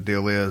whatever the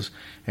deal is.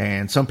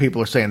 And some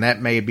people are saying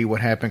that may be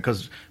what happened,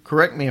 because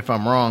correct me if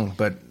I'm wrong,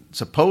 but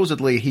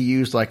supposedly he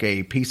used like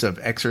a piece of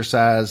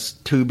exercise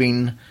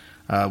tubing,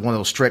 one of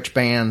those stretch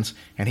bands,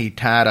 and he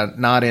tied a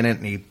knot in it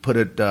and he put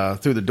it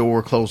through the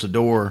door, closed the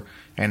door,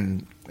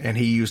 and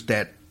he used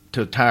that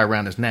to tie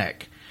around his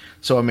neck.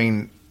 So I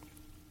mean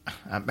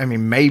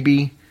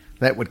maybe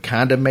that would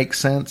kind of make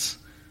sense,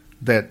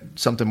 that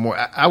something more.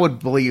 I would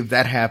believe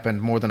that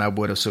happened more than I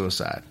would a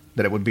suicide,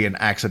 that it would be an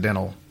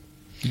accidental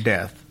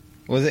death.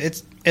 Well,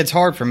 it's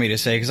hard for me to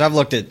say, because I've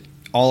looked at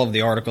all of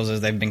the articles as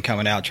they've been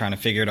coming out, trying to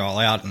figure it all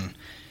out. And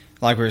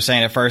like we were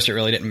saying at first, it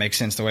really didn't make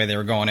sense the way they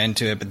were going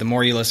into it. But the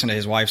more you listen to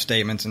his wife's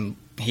statements, and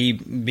he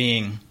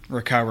being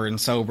recovered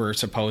and sober,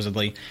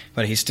 supposedly,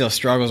 but he still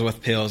struggles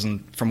with pills.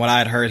 And from what I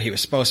had heard, he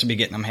was supposed to be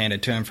getting them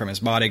handed to him from his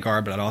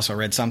bodyguard. But I'd also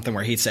read something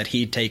where he said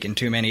he'd taken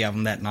too many of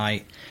them that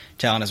night,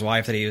 telling his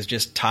wife that he was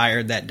just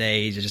tired that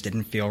day. He just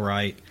didn't feel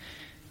right.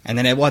 And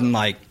then it wasn't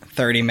like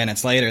 30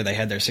 minutes later, they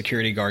had their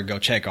security guard go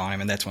check on him,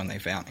 and that's when they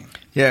found him.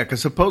 Yeah,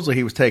 because supposedly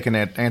he was taking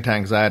that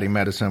anti-anxiety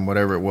medicine,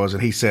 whatever it was,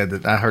 and he said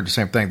that, I heard the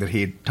same thing, that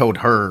he had told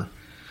her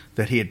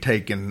that he had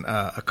taken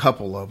a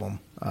couple of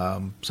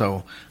them.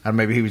 So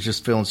maybe he was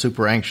just feeling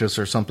super anxious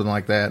or something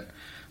like that.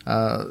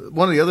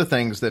 One of the other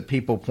things that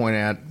people point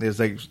out is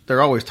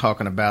they're always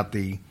talking about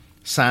the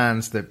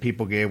signs that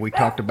people give. We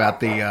talked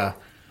about the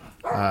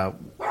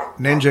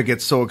Ninja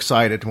gets so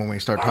excited when we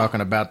start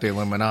talking about the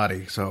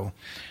Illuminati.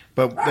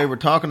 But they were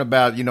talking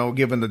about,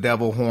 giving the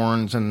devil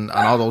horns and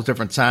all those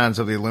different signs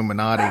of the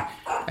Illuminati.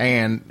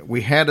 And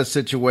we had a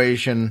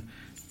situation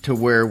to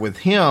where with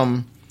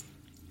him,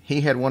 he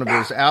had one of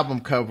his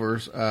album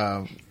covers,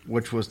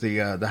 which was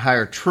the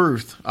Higher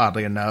Truth,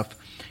 oddly enough.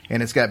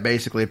 And it's got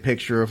basically a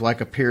picture of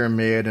like a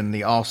pyramid and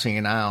the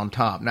all-seeing eye on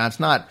top. Now, it's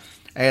not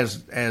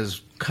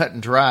as cut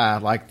and dry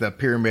like the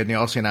pyramid and the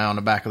all-seeing eye on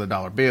the back of the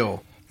dollar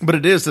bill. But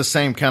it is the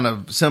same kind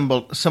of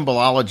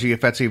symbolology,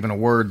 if that's even a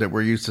word, that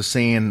we're used to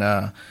seeing,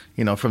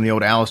 from the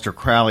old Aleister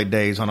Crowley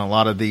days on a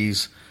lot of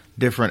these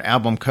different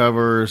album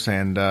covers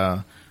and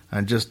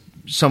just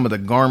some of the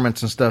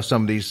garments and stuff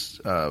some of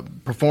these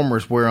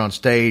performers wear on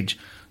stage.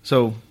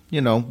 So,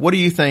 what do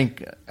you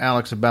think,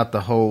 Alex, about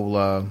the whole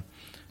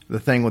the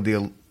thing with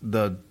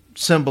the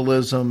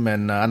symbolism?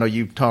 And I know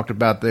you've talked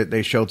about that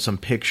they showed some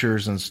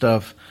pictures and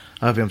stuff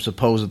of him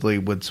supposedly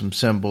with some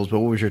symbols, but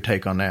what was your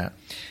take on that?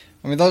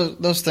 I mean,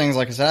 those things,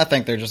 like I said, I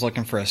think they're just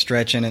looking for a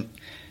stretch in it.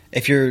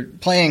 If you're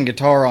playing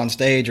guitar on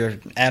stage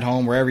or at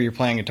home, wherever you're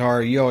playing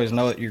guitar, you always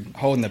know that you're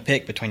holding the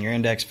pick between your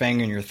index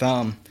finger and your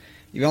thumb.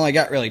 You've only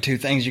got really two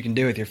things you can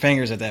do with your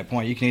fingers at that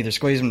point. You can either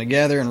squeeze them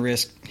together and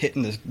risk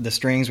hitting the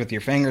strings with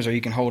your fingers, or you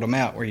can hold them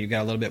out where you've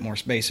got a little bit more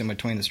space in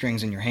between the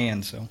strings in your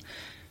hands. So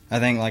I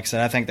think, like I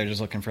said, I think they're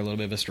just looking for a little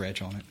bit of a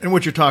stretch on it. And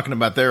what you're talking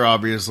about there,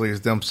 obviously, is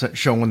them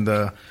showing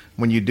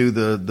when you do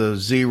the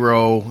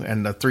 0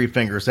 and the 3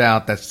 fingers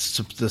out, that's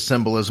the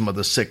symbolism of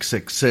the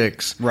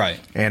 666. Right.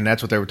 And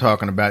that's what they were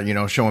talking about,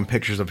 showing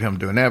pictures of him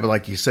doing that. But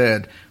like you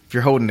said, if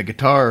you're holding the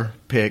guitar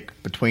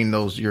pick between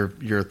those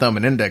your thumb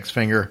and index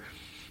finger,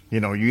 you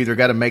either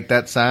got to make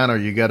that sign or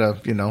you got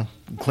to,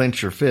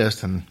 clench your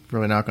fist, and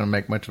really not going to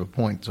make much of a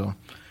point. So,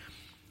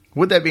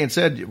 with that being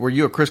said, were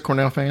you a Chris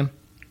Cornell fan?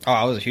 Oh,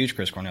 I was a huge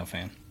Chris Cornell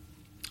fan.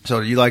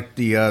 So do you like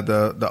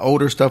the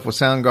older stuff with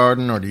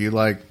Soundgarden, or do you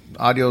like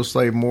Audio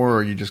Slave more,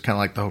 or you just kind of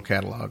like the whole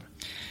catalog?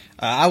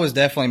 I was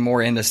definitely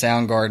more into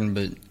Soundgarden,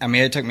 but I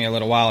mean, it took me a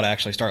little while to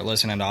actually start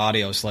listening to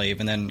Audio Slave,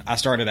 and then I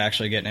started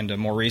actually getting into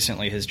more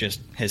recently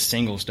his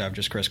single stuff,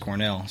 just Chris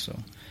Cornell. So,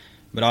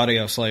 but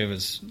Audio Slave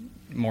is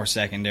more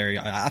secondary.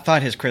 I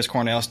thought his Chris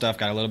Cornell stuff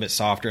got a little bit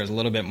softer, it was a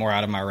little bit more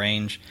out of my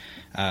range.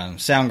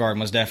 Soundgarden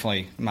was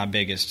definitely my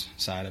biggest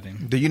side of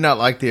him. Do you not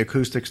like the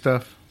acoustic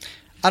stuff?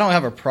 I don't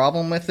have a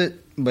problem with it,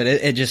 but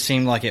it just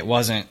seemed like it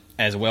wasn't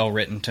as well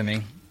written to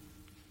me.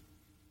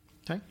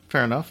 Okay,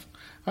 fair enough.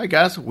 All right,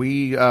 guys,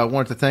 we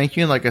wanted to thank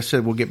you. And like I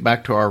said, we'll get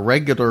back to our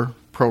regular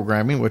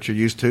programming, which you're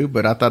used to.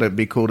 But I thought it'd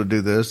be cool to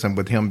do this. And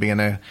with him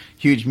being a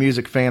huge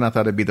music fan, I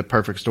thought it'd be the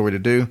perfect story to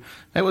do.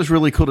 That was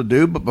really cool to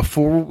do. But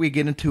before we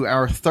get into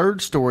our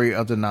third story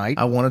of the night,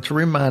 I wanted to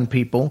remind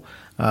people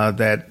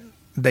that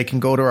they can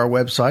go to our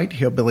website,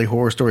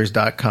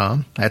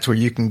 hillbillyhorrorstories.com. That's where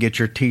you can get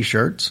your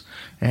T-shirts,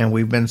 and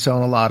we've been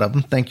selling a lot of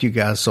them. Thank you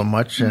guys so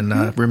much.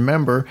 And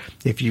remember,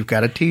 if you've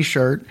got a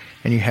T-shirt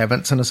and you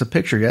haven't sent us a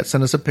picture yet,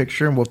 send us a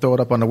picture, and we'll throw it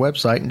up on the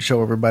website and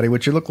show everybody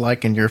what you look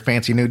like in your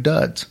fancy new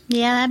duds.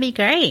 Yeah, that'd be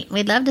great.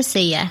 We'd love to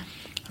see you.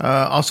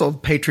 Also,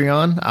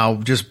 Patreon. I'll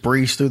just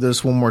breeze through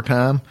this one more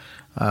time.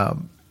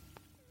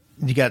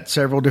 You got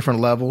several different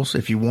levels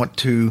if you want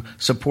to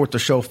support the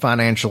show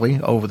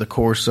financially over the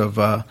course of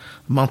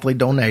monthly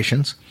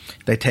donations.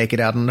 They take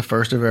it out on the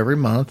first of every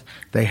month.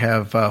 They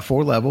have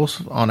 4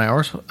 levels on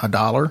ours: $1,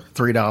 $3,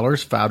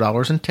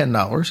 $5, and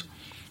 $10.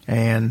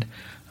 And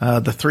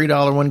the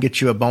 $3 one gets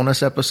you a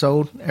bonus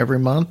episode every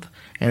month,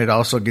 and it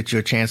also gets you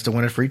a chance to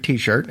win a free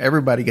T-shirt.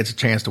 Everybody gets a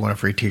chance to win a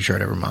free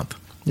T-shirt every month,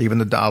 even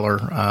the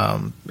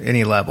 $1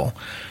 any level.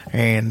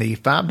 And the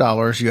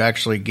 $5, you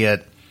actually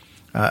get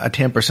a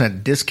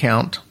 10%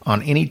 discount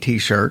on any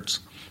T-shirts.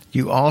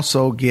 You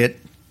also get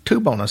 2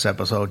 bonus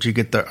episodes. You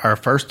get our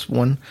first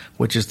one,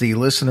 which is the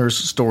Listeners'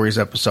 Stories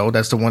episode.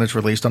 That's the one that's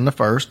released on the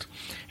 1st.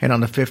 And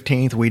on the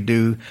 15th, we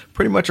do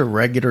pretty much a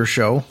regular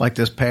show. Like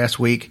this past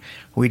week,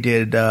 we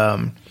did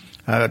a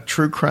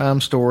true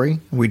crime story.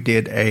 We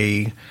did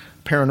a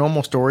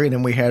paranormal story, and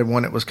then we had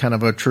one that was kind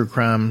of a true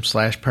crime /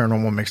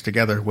 paranormal mixed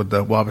together with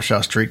the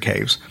Wabasha Street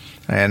Caves.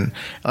 And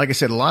like I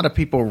said, a lot of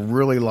people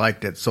really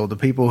liked it. So the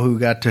people who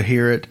got to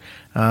hear it,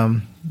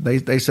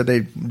 they said they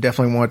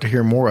definitely wanted to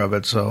hear more of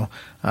it. So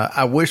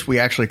I wish we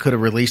actually could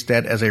have released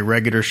that as a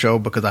regular show,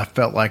 because I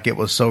felt like it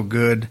was so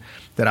good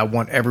that I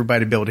want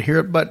everybody to be able to hear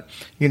it. But,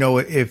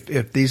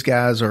 if these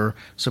guys are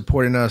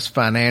supporting us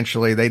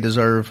financially, they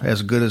deserve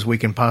as good as we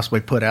can possibly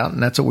put out.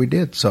 And that's what we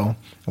did. So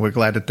we're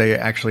glad that they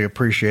actually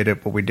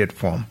appreciated what we did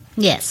for them.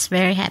 Yes,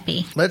 very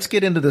happy. Let's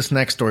get into this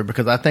next story,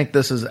 because I think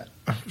this is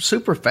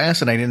super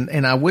fascinating.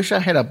 And I wish I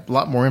had a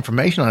lot more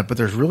information on it, but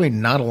there's really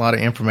not a lot of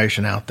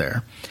information out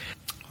there.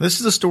 This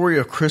is the story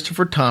of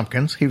Christopher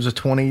Tompkins. He was a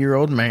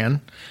 20-year-old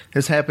man.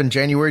 This happened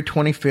January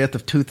 25th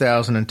of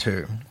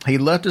 2002. He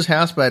left his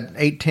house about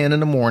 8:10 in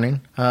the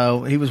morning.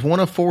 He was one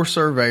of 4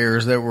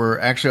 surveyors that were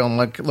actually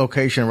on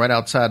location right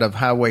outside of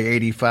Highway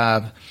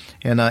 85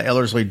 in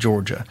Ellerslie,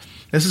 Georgia.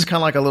 This is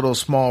kind of like a little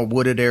small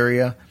wooded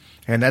area,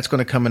 and that's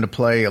going to come into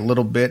play a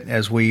little bit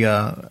as we get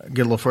a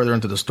little further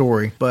into the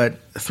story. But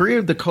 3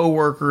 of the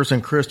co-workers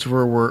and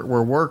Christopher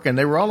were working.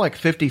 They were all like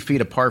 50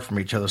 feet apart from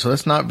each other, so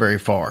that's not very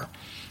far.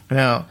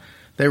 Now,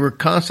 they were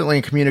constantly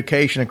in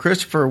communication, and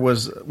Christopher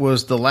was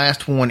the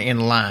last one in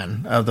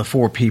line of the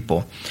 4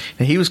 people.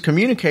 And he was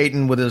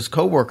communicating with his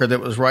coworker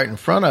that was right in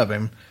front of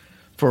him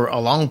for a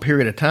long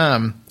period of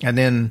time, and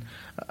then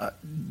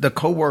the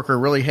coworker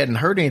really hadn't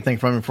heard anything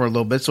from him for a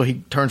little bit, so he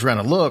turns around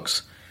and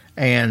looks,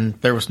 and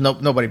there was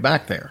nobody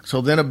back there.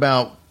 So then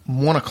about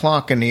 1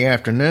 o'clock in the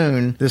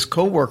afternoon, this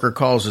coworker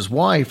calls his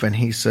wife, and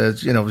he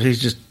says,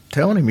 he's just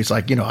telling him, he's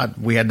like,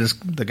 we had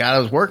the guy that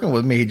was working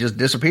with me, he just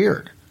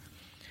disappeared.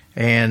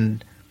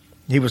 And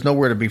he was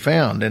nowhere to be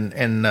found.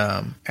 And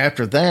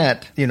after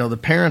that, the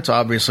parents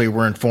obviously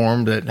were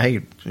informed that,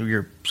 hey,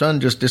 your son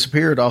just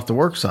disappeared off the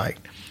work site.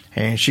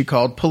 And she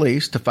called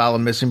police to file a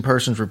missing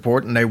persons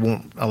report, and they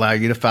won't allow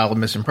you to file a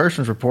missing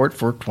persons report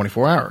for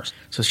 24 hours.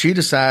 So she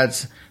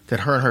decides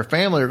that her and her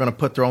family are going to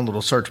put their own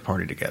little search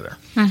party together.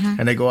 Mm-hmm.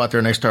 And they go out there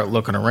and they start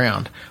looking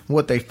around.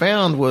 What they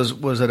found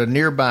was at a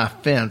nearby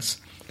fence,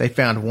 they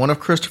found one of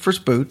Christopher's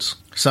boots,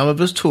 some of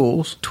his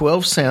tools,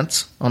 12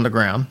 cents on the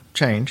ground,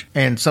 change,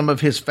 and some of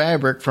his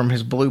fabric from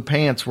his blue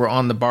pants were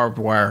on the barbed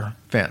wire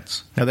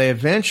fence. Now, they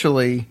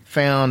eventually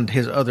found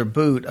his other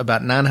boot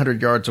about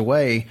 900 yards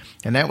away,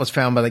 and that was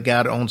found by the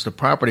guy that owns the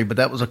property, but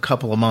that was a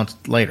couple of months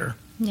later.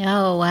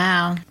 Oh,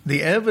 wow.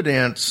 The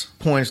evidence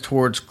points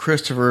towards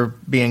Christopher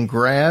being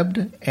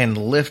grabbed and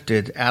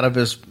lifted out of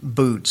his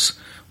boots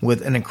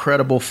with an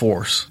incredible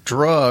force.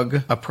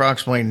 Drug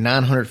approximately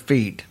 900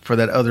 feet for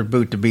that other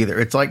boot to be there.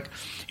 It's like,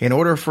 in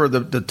order for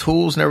the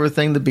tools and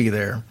everything to be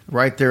there,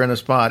 right there in the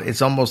spot,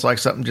 it's almost like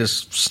something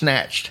just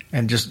snatched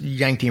and just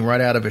yanked him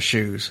right out of his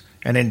shoes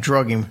and then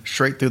drug him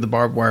straight through the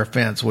barbed wire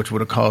fence, which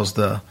would have caused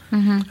the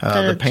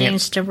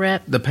jeans to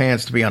rip. The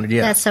pants to be on it.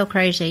 Yeah. That's so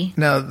crazy.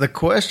 Now, the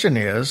question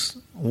is,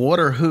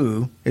 what or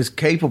who is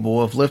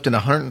capable of lifting a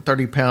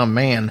 130-pound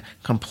man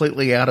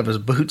completely out of his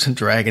boots and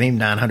dragging him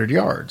 900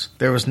 yards?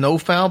 There was no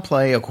foul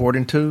play,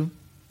 according to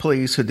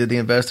police who did the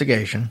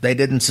investigation. They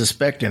didn't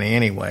suspect any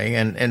anyway,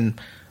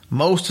 and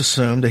most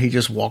assumed that he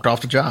just walked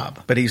off the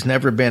job. But he's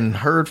never been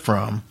heard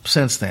from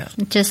since then.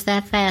 Just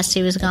that fast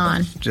he was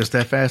gone. Just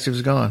that fast he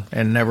was gone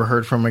and never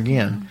heard from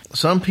again.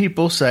 Some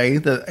people say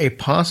that a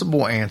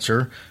possible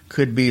answer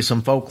could be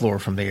some folklore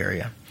from the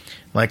area.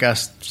 Like I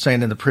was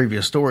saying in the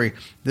previous story,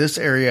 this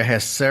area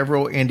has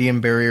several Indian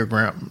burial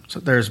grounds.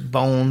 There's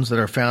bones that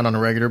are found on a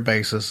regular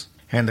basis.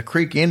 And the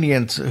Creek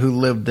Indians who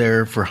lived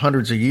there for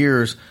hundreds of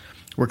years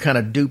were kind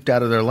of duped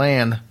out of their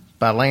land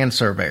by land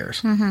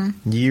surveyors.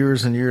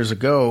 Years and years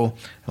ago,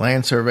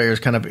 land surveyors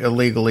kind of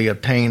illegally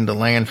obtained the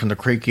land from the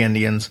Creek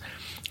Indians.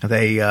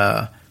 They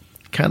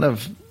kind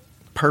of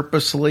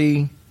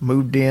purposely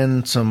moved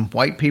in some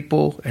white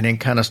people and then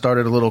kind of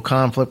started a little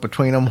conflict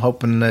between them,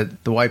 hoping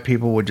that the white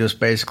people would just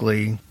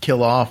basically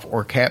kill off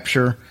or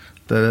capture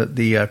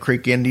the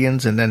Creek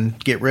Indians and then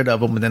get rid of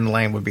them, and then the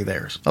land would be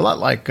theirs. A lot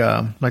like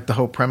the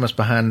whole premise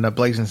behind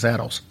Blazing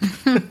Saddles,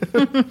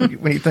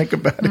 when you think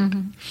about it.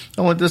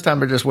 Only this time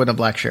there just wasn't a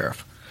black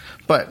sheriff.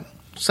 But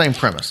same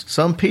premise.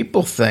 Some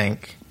people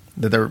think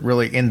that they're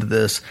really into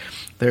this.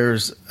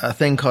 There's a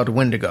thing called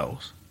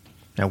Wendigos.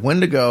 Now,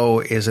 Wendigo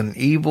is an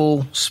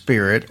evil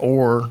spirit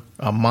or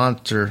a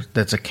monster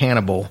that's a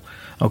cannibal,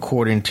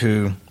 according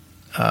to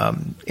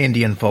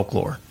Indian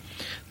folklore.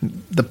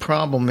 The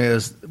problem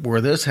is where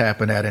this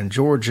happened at in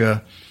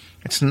Georgia,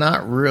 it's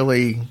not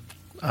really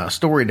a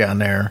story down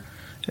there.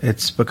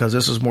 It's because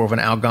this is more of an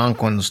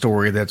Algonquin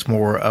story that's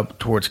more up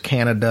towards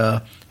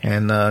Canada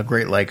and the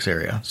Great Lakes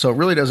area. So it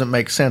really doesn't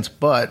make sense,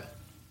 but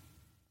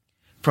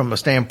from a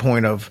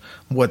standpoint of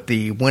what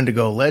the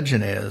Wendigo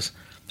legend is,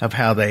 of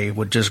how they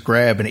would just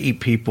grab and eat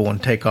people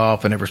and take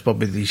off, and they were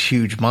supposed to be these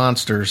huge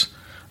monsters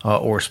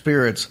or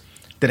spirits,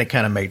 then it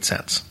kind of made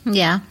sense.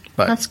 Yeah,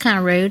 but that's kind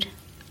of rude.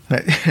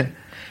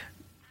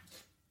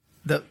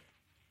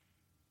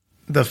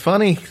 The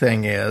funny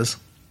thing is,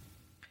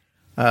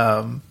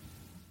 there's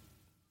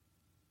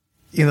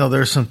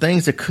some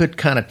things that could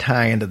kind of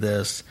tie into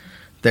this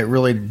that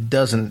really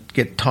doesn't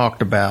get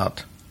talked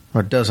about,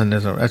 or isn't.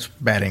 That's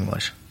bad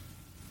English.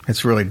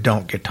 It's really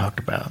don't get talked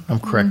about. I'm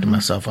correcting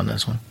myself on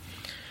this one.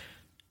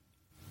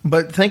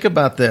 But think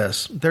about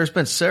this. There's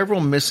been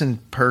several missing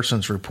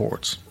persons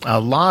reports.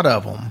 A lot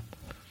of them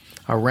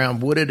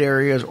around wooded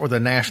areas or the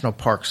national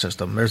park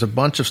system. There's a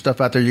bunch of stuff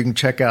out there. You can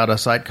check out a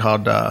site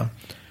called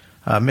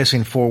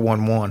Missing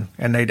 411,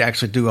 and they'd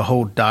actually do a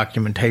whole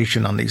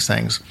documentation on these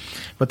things.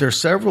 But there's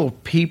several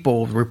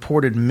people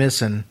reported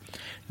missing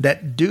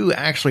that do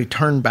actually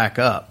turn back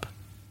up.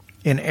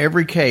 In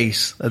every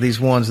case of these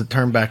ones that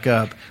turn back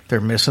up,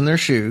 they're missing their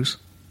shoes,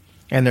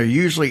 and they're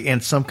usually in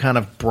some kind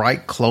of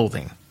bright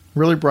clothing.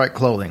 Really bright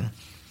clothing.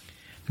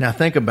 Now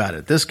think about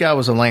it. This guy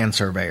was a land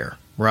surveyor,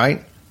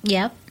 right?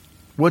 Yep.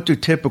 What do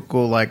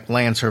typical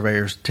land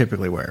surveyors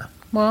typically wear?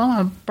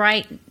 Well,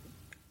 bright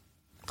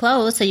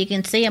clothes so you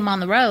can see them on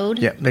the road.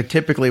 Yeah, they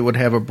typically would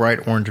have a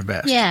bright orange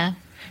vest. Yeah.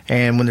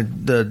 And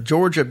when the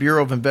Georgia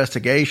Bureau of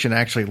Investigation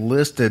actually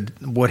listed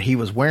what he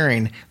was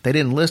wearing, they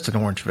didn't list an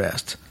orange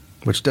vest,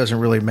 which doesn't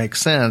really make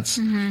sense.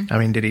 I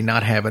mean, did he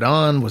not have it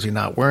on? Was he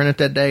not wearing it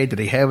that day? Did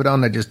he have it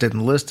on? They just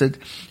didn't list it.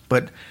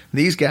 But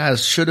these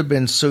guys should have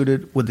been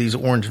suited with these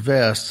orange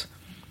vests,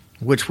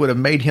 which would have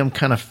made him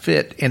kind of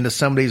fit into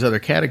some of these other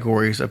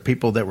categories of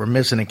people that were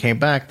missing and came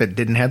back that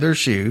didn't have their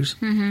shoes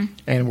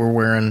and were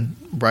wearing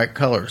bright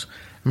colors.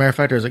 Matter of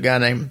fact, there's a guy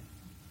named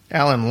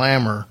Alan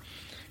Lammer.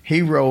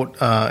 He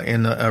wrote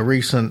in a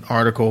recent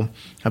article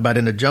about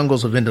in the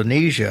jungles of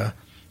Indonesia,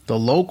 the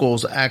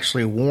locals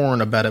actually warn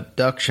about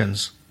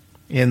abductions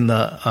in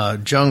the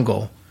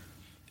jungle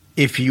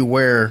if you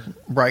wear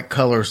bright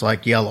colors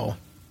like yellow.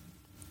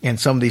 And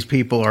some of these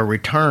people are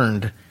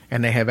returned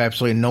and they have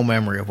absolutely no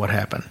memory of what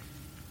happened.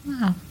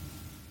 Wow.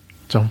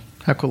 So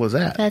how cool is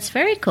that? That's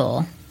very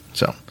cool.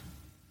 So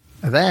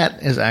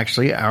that is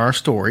actually our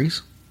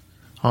stories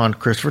on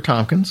Christopher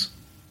Tompkins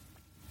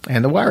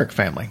and the Wyrick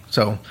family.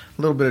 So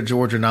a little bit of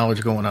Georgia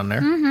knowledge going on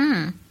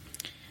there.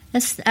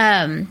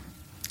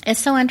 It's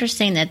so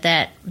interesting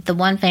that the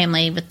one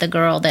family with the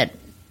girl that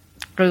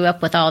grew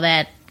up with all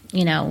that,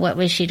 what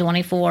was she,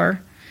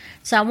 24?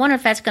 So I wonder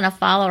if that's going to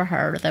follow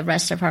her the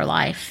rest of her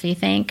life, do you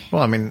think?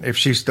 Well, I mean, if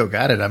she's still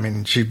got it, I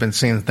mean, she's been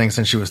seeing things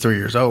since she was 3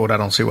 years old. I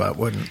don't see why it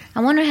wouldn't.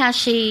 I wonder how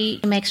she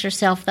makes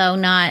herself, though,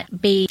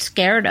 not be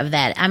scared of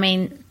that. I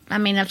mean,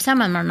 if some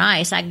of them are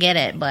nice, I get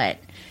it, but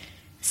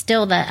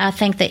still, I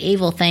think the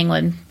evil thing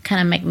would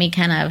kind of make me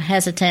kind of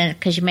hesitant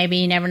because maybe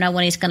you never know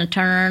when he's going to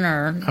turn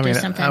or do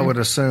something. I would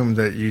assume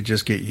that you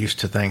just get used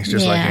to things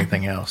just like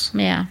anything else.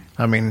 Yeah.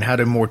 I mean, how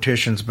do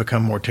morticians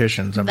become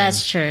morticians?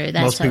 That's true.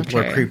 That's most people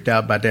are creeped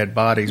out by dead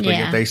bodies, but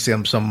yet they see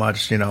them so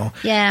much,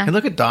 Yeah. And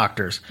look at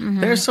doctors.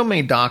 Mm-hmm. There's so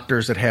many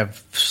doctors that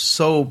have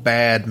so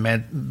bad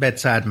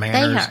bedside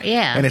manners.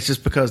 And it's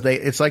just because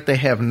it's like they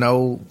have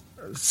no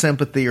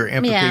sympathy or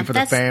empathy for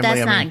the family.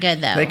 That's not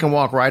good, though. They can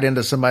walk right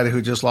into somebody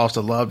who just lost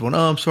a loved one.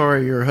 Oh, I'm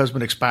sorry, your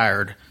husband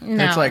expired. No.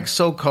 And it's like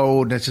so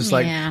cold, and it's just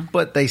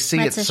but they see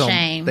it so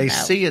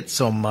see it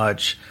so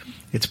much.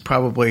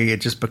 It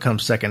just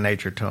becomes second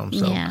nature to them.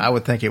 So I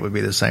would think it would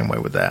be the same way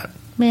with that.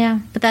 Yeah,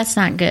 but that's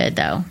not good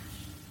though.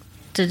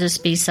 To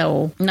just be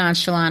so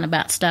nonchalant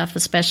about stuff,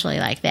 especially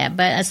like that.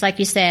 But it's like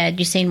you said,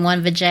 you've seen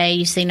one Vijay,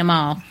 you've seen them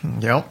all.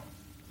 Yep.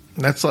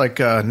 That's like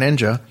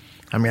Ninja.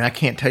 I mean, I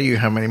can't tell you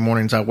how many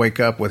mornings I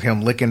wake up with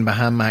him licking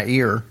behind my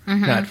ear.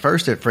 Mm-hmm. Now, at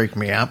first it freaked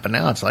me out, but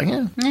now it's like,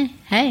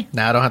 hey.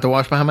 Now I don't have to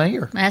wash behind my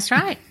ear. That's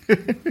right.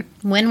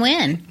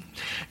 Win-win.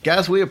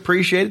 Guys, we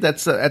appreciate it.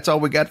 That's all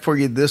we got for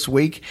you this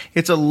week.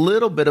 It's a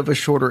little bit of a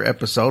shorter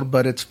episode,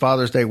 but it's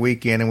Father's Day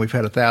weekend, and we've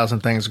had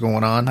 1,000 things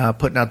going on.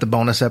 Putting out the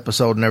bonus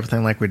episode and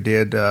everything like we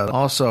did.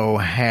 Also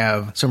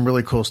have some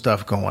really cool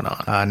stuff going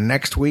on.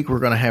 Next week, we're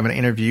going to have an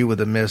interview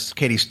with a Miss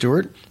Katie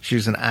Stewart.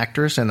 She's an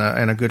actress and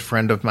a good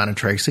friend of mine and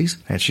Tracy's,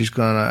 and she's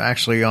going to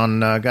actually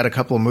got a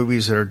couple of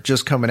movies that are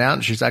just coming out,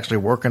 and she's actually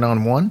working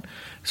on one.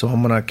 So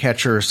I'm going to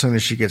catch her as soon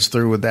as she gets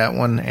through with that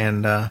one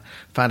and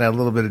find out a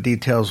little bit of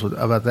details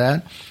about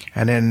that.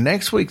 And then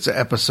next week's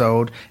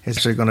episode is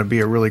actually going to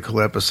be a really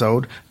cool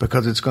episode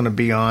because it's going to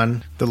be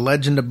on the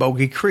legend of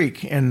Bogey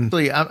Creek. And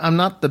really, I'm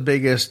not the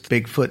biggest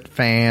Bigfoot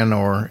fan,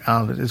 or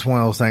it's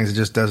one of those things that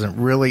just doesn't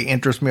really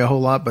interest me a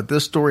whole lot. But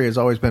this story has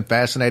always been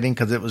fascinating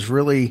because it was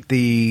really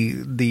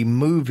the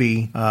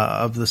movie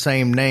of the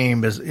same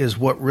name is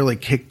what really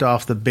kicked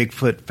off the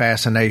Bigfoot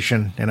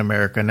fascination in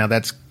America. Now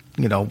that's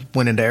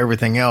went into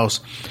everything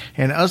else.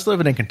 And us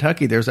living in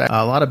Kentucky, there's a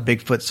lot of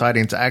Bigfoot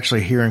sightings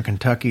actually here in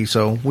Kentucky.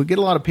 So we get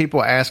a lot of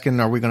people asking,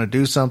 are we going to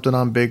do something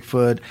on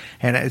Bigfoot?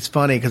 And it's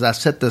funny because I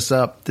set this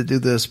up to do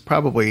this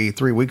probably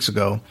 3 weeks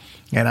ago.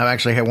 And I've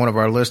actually had one of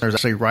our listeners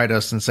actually write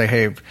us and say,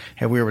 hey,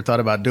 have we ever thought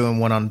about doing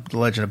one on the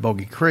legend of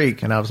Bogey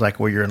Creek? And I was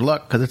like, well, you're in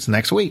luck because it's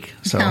next week.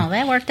 So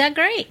that worked out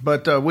great.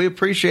 But we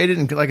appreciate it.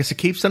 And like I said,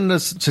 keep sending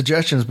us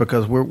suggestions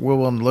because we're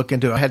willing to look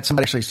into it. I had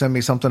somebody actually send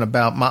me something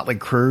about Motley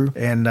Crue,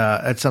 and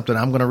it's something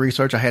I'm going to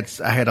research. I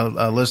had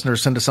a listener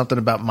send us something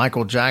about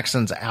Michael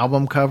Jackson's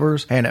album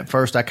covers. And at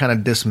first I kind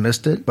of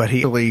dismissed it, but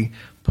he really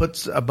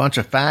puts a bunch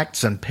of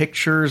facts and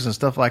pictures and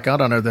stuff like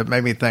that on there that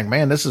made me think,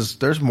 man,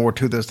 there's more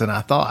to this than I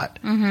thought.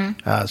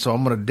 Mm-hmm. So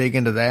I'm going to dig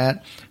into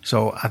that.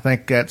 So I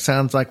think that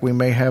sounds like we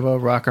may have a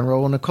rock and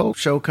roll and occult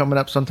show coming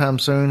up sometime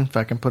soon if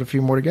I can put a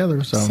few more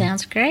together. So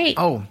sounds great.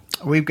 Oh,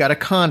 we've got a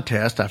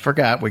contest. I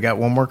forgot. We got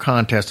one more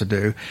contest to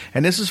do.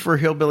 And this is for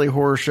Hillbilly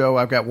Horror Show.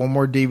 I've got one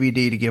more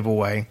DVD to give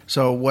away.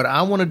 So what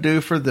I want to do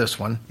for this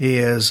one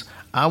is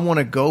I want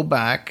to go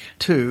back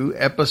to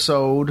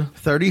episode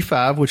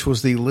 35, which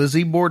was the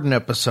Lizzie Borden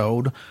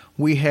episode.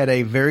 We had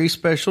a very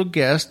special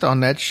guest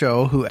on that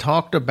show who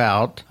talked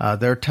about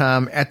their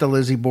time at the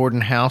Lizzie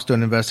Borden house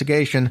doing an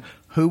investigation.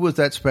 Who was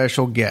that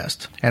special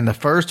guest? And the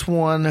first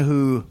one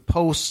who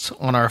posts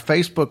on our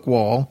Facebook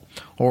wall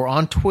or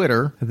on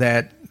Twitter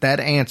that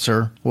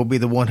answer will be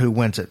the one who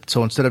wins it.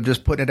 So instead of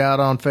just putting it out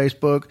on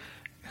Facebook,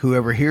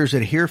 whoever hears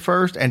it here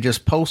first and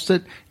just post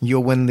it,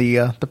 you'll win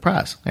the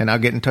prize. And I'll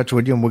get in touch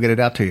with you and we'll get it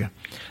out to you.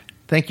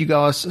 Thank you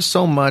guys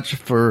so much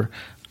for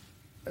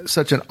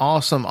such an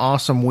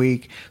awesome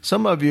week.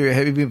 Some of you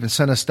have even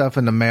sent us stuff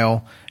in the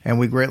mail, and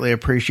we greatly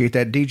appreciate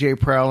that. DJ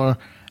Prowler,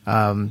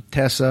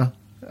 Tessa,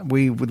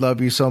 we would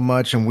love you so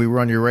much, and we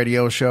run your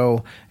radio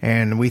show,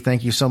 and we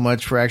thank you so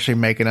much for actually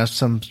making us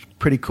some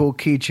pretty cool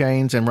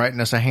keychains and writing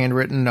us a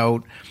handwritten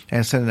note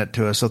and sending it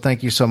to us. So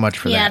thank you so much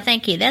for that. Yeah,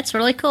 thank you. That's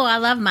really cool. I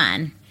love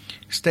mine.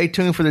 Stay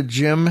tuned for the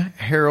Jim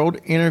Harold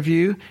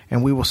interview,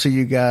 and we will see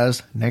you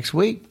guys next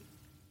week.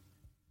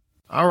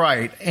 All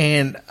right,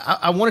 and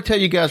I want to tell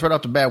you guys right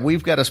off the bat,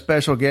 we've got a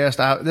special guest.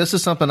 This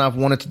is something I've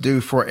wanted to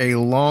do for a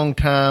long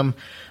time.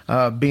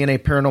 Being a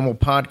paranormal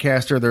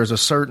podcaster, there's a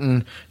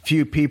certain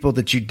few people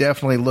that you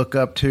definitely look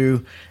up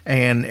to,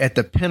 and at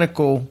the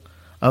pinnacle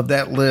of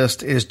that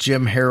list is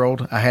Jim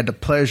Harold. I had the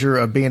pleasure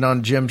of being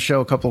on Jim's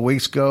show a couple of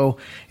weeks ago.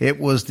 It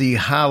was the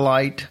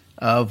highlight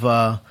of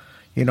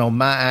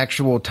my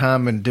actual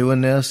time in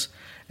doing this,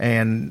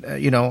 and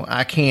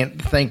I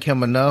can't thank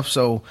him enough.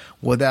 So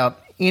without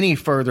any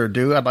further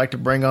ado, I'd like to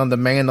bring on the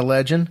man, the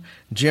legend,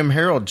 Jim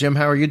Harold. Jim,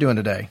 how are you doing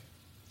today?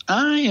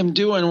 I am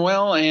doing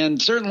well,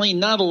 and certainly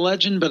not a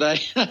legend, but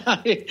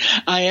I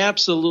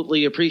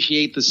absolutely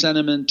appreciate the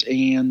sentiment,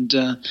 and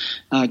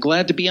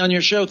glad to be on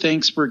your show.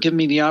 Thanks for giving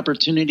me the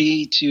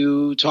opportunity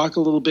to talk a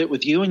little bit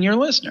with you and your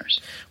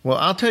listeners. Well,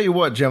 I'll tell you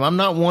what, Jim, I'm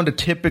not one to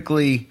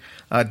typically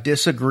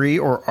disagree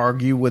or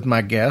argue with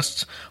my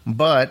guests,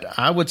 but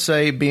I would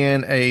say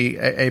being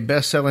a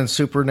best-selling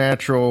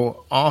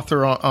supernatural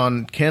author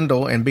on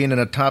Kindle and being in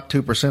the top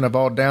 2% of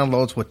all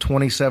downloads with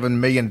 27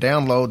 million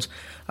downloads,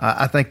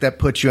 I think that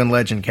puts you in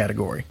legend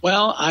category.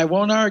 Well, I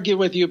won't argue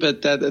with you,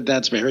 but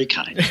that's very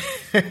kind.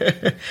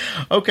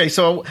 Okay,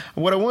 so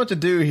what I want to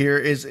do here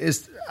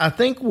is I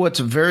think what's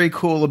very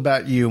cool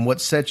about you and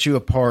what sets you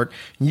apart,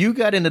 you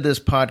got into this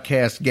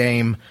podcast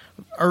game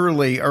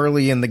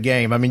early in the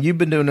game. I mean, you've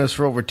been doing this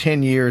for over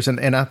 10 years,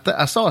 and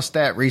I saw a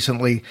stat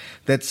recently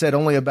that said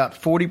only about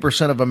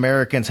 40% of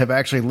Americans have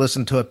actually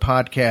listened to a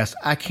podcast.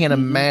 I can't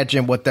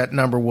imagine what that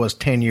number was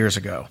 10 years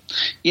ago.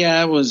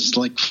 Yeah, it was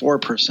like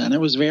 4%. It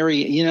was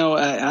very,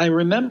 I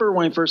remember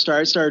when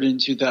I started in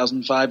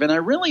 2005, and I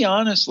really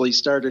honestly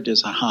started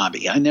as a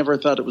hobby. I never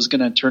thought it was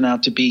going to turn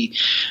out to be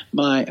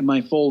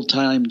my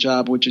full-time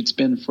job, which it's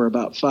been for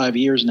about 5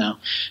 years now.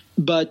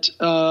 But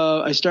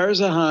I started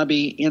as a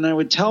hobby, and I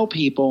would tell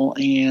people,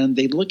 and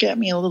they'd look at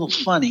me a little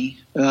funny,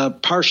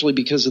 partially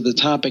because of the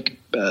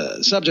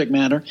subject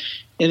matter,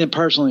 and then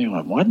partially,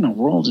 what in the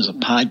world is a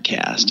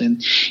podcast?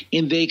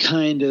 And they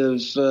kind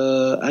of,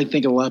 I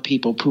think a lot of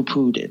people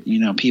poo-pooed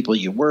it. People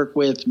you work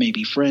with,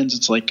 maybe friends.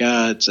 It's like,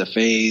 it's a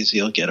phase.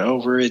 You'll get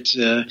over it.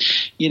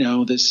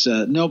 This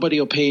nobody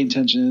will pay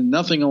attention.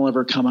 Nothing will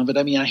ever come of it.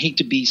 I mean, I hate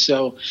to be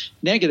so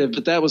negative,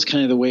 but that was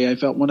kind of the way I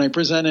felt when I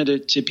presented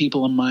it to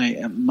people in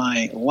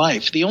my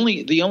life. The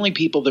only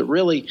people that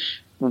really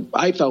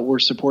I felt were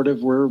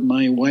supportive were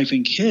my wife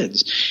and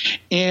kids.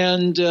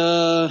 And,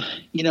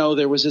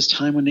 there was this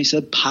time when they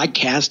said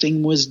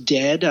podcasting was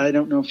dead. I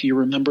don't know if you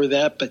remember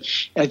that, but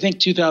I think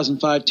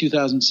 2005,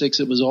 2006,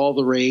 it was all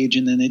the rage.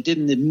 And then it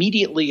didn't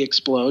immediately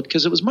explode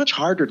because it was much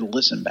harder to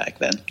listen back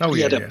then.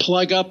 You had to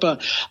plug up a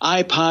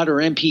iPod or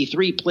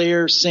MP3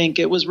 player, sync.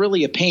 It was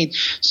really a pain.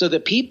 So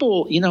that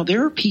people,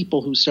 there are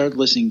people who started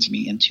listening to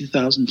me in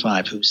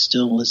 2005 who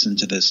still listen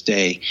to this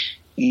day.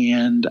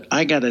 And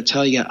I got to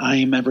tell you, I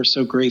am ever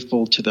so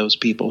grateful to those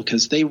people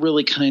because they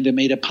really kind of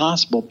made it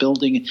possible,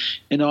 building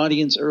an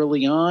audience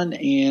early on,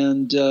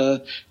 and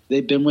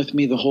they've been with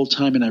me the whole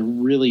time, and I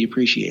really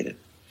appreciate it.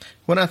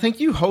 When I think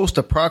you host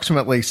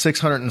approximately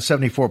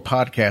 674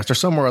 podcasts or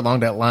somewhere along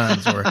that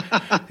lines, or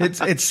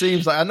it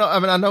seems like I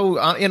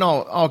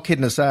know, all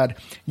kidding aside,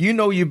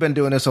 you've been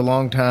doing this a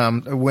long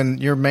time when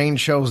your main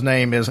show's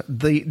name is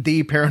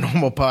the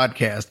Paranormal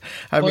Podcast.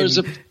 There's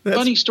a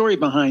funny story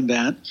behind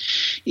that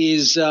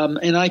is,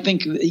 and I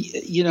think,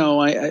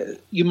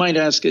 you might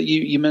ask,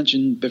 you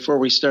mentioned before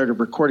we started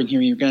recording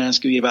here, you're going to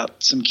ask me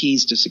about some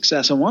keys to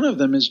success. And one of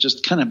them is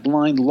just kind of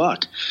blind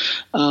luck.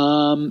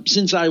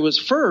 Since I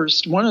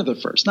was one of the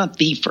first, not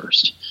the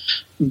first,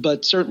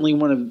 but certainly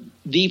one of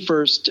the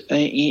first,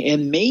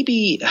 and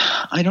maybe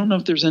I don't know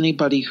if there's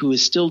anybody who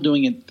is still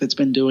doing it that's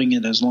been doing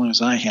it as long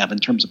as I have in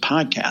terms of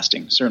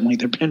podcasting. Certainly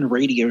there have been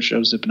radio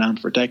shows that have been on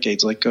for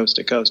decades like Coast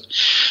to Coast.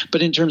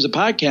 But in terms of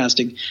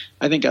podcasting,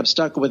 I think I've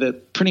stuck with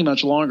it pretty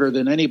much longer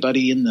than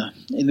anybody in the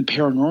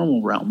paranormal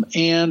realm.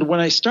 And when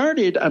I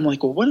started, I'm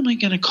like, well, what am I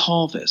going to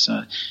call this?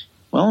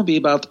 It'll be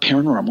about the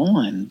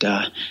paranormal, and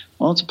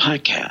it's a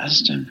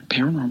podcast and a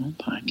paranormal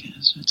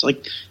podcast. It's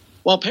like,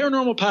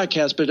 paranormal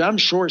podcast, but I'm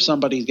sure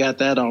somebody's got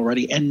that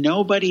already, and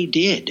nobody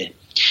did.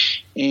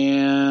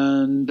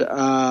 And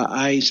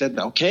I said,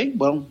 okay,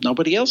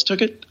 nobody else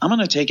took it. I'm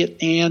going to take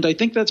it. And I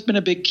think that's been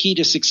a big key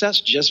to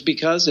success, just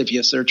because if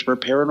you search for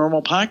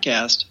paranormal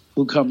podcast,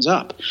 who comes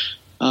up?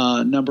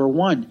 Number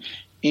one.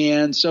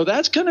 And so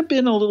that's kind of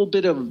been a little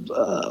bit of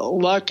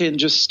luck and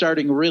just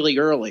starting really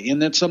early.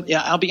 And that's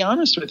I'll be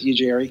honest with you,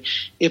 Jerry.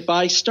 If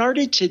I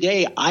started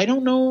today, I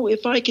don't know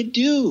if I could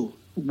do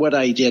what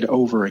I did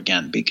over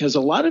again, because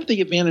a lot of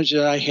the advantage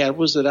that I had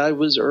was that I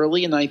was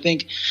early, and I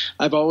think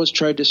I've always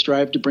tried to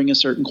strive to bring a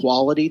certain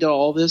quality to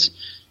all this.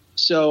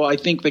 So I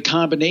think the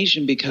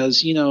combination,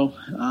 because,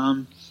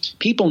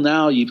 people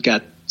now, you've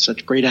got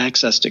such great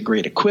access to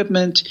great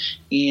equipment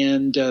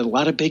and a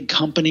lot of big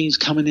companies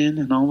coming in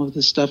and all of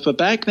this stuff. But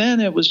back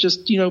then it was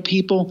just,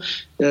 people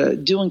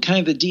doing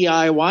kind of the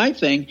DIY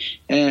thing,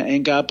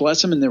 and God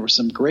bless them. And there were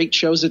some great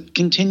shows that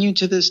continue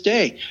to this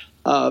day.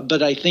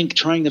 But I think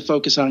trying to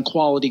focus on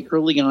quality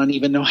early on,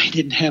 even though I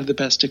didn't have the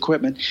best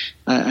equipment,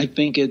 I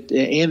think and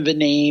the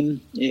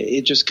name,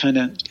 it just kind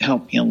of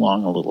helped me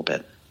along a little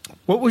bit.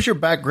 What was your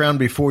background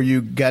before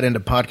you got into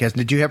podcasting?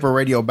 Did you have a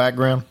radio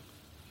background?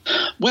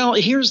 Well,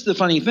 here's the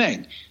funny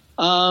thing.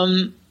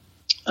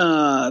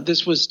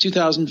 This was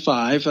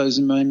 2005. I was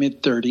in my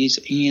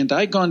mid-30s, and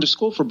I'd gone to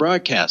school for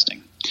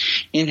broadcasting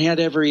and had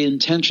every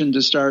intention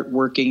to start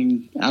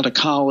working out of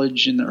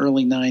college in the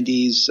early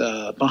 90s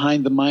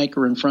behind the mic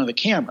or in front of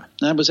the camera.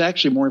 I was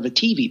actually more of a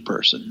TV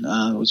person.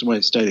 It was what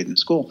I studied in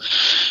school.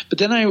 But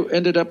then I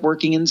ended up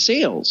working in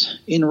sales,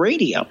 in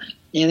radio,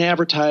 in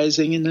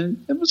advertising,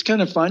 and it was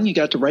kind of fun. You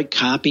got to write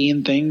copy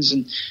and things.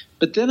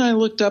 But then I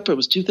looked up, it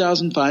was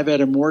 2005, I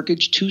had a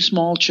mortgage, 2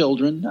 small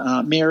children,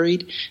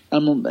 married,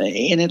 and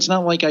it's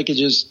not like I could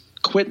just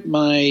quit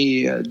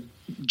my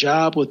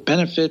job with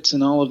benefits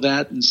and all of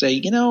that and say,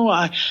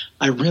 I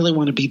really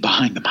want to be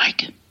behind the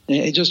mic.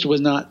 It just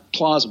was not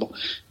plausible.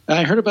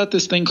 I heard about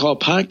this thing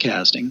called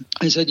podcasting.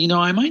 I said,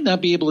 I might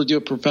not be able to do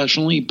it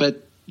professionally,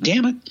 but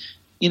damn it,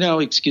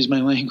 excuse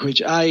my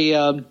language.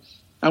 I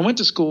went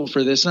to school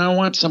for this, and I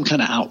want some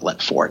kind of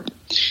outlet for it.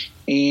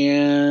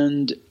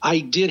 And I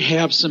did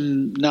have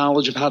some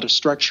knowledge of how to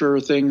structure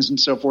things and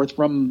so forth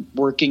from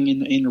working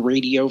in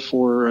radio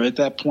for, at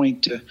that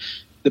point,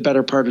 the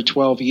better part of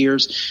 12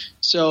 years.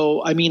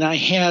 So, I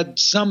had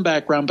some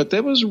background, but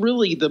that was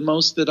really the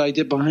most that I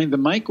did behind the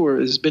mic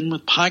has been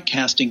with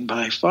podcasting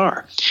by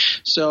far.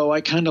 So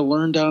I kind of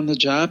learned on the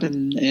job,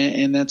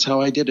 and that's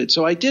how I did it.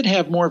 So I did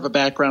have more of a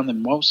background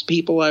than most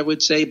people, I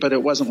would say, but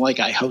it wasn't like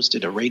I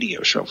hosted a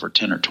radio show for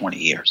 10 or 20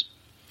 years.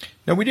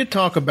 Now, we did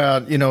talk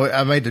about,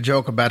 I made the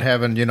joke about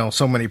having,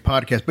 so many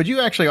podcasts, but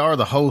you actually are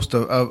the host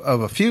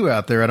of a few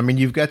out there. And I mean,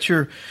 you've got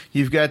your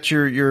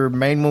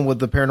main one with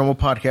the Paranormal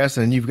Podcast,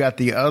 and you've got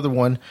the other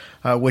one,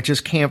 which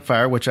is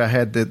Campfire, which I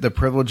had the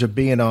privilege of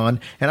being on.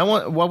 And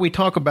while we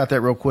talk about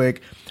that real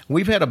quick,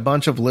 we've had a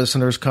bunch of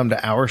listeners come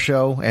to our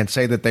show and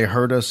say that they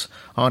heard us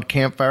on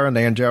Campfire and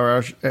they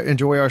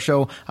enjoy our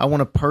show. I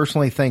want to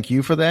personally thank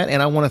you for that.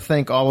 And I want to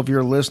thank all of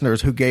your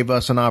listeners who gave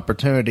us an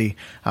opportunity.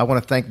 I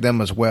want to thank them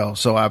as well.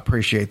 So I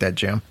appreciate that,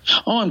 Jim.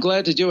 Oh, I'm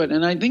glad to do it.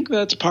 And I think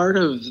that's part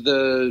of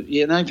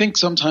and I think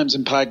sometimes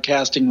in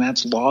podcasting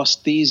that's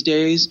lost these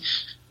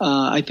days.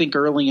 I think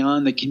early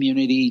on the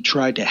community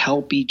tried to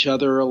help each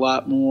other a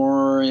lot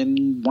more,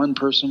 and one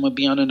person would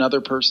be on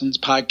another person's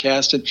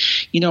podcast.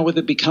 And, with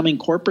it becoming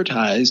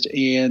corporatized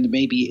and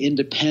maybe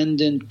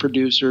independent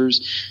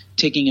producers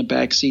taking a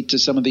backseat to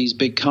some of these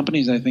big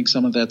companies, I think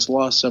some of that's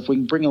lost. So if we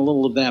can bring a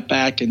little of that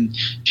back and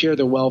share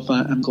the wealth,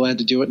 I'm glad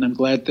to do it. And I'm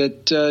glad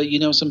that,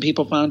 some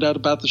people found out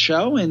about the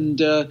show,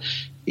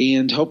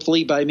 and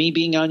hopefully by me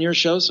being on your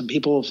show, some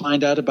people will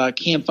find out about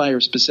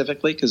Campfire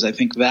specifically, because I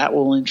think that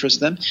will interest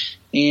them.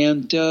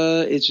 And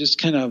it's just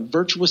kind of a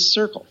virtuous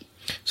circle.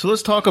 So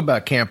let's talk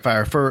about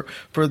Campfire. For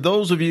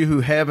those of you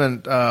who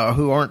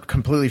who aren't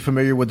completely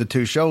familiar with the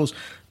two shows,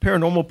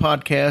 Paranormal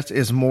Podcast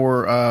is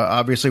more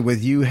obviously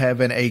with you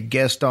having a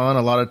guest on,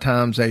 a lot of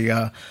times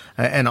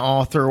an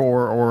author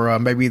or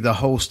maybe the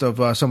host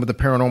of some of the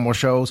paranormal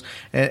shows,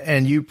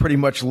 and you pretty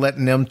much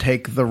letting them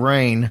take the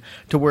reign,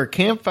 to where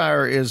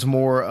Campfire is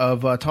more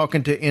of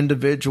talking to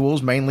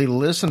individuals, mainly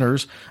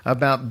listeners,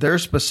 about their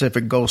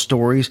specific ghost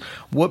stories.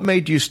 What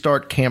made you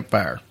start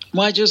Campfire?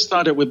 Well, I just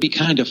thought it would be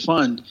kind of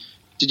fun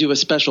to do a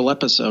special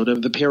episode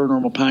of the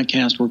Paranormal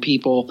Podcast where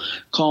people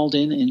called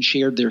in and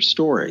shared their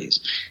stories.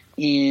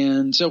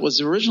 And so it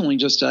was originally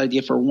just an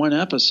idea for one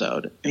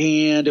episode,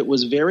 and it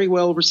was very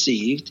well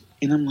received.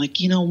 And I'm like,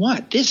 you know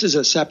what? This is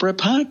a separate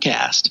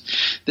podcast.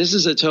 This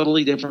is a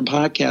totally different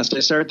podcast.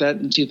 I started that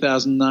in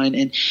 2009.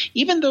 And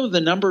even though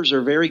the numbers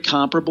are very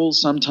comparable,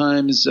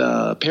 sometimes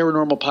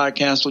Paranormal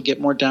Podcast will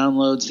get more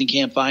downloads than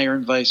Campfire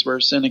and vice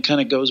versa. And it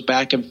kind of goes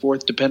back and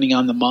forth depending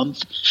on the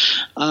month.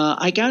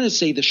 I got to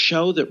say the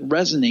show that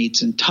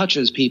resonates and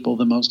touches people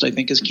the most, I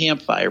think, is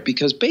Campfire,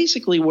 because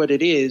basically what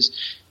it is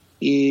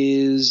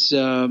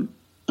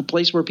a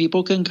place where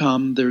people can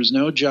come. There's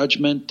no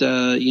judgment.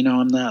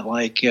 I'm not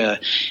like,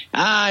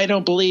 I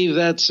don't believe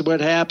that's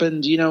what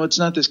happened. It's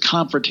not this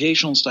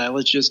confrontational style.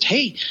 It's just,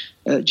 hey,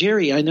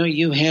 Jerry, I know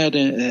you had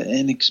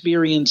an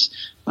experience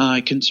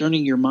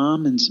concerning your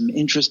mom and some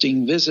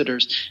interesting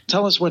visitors.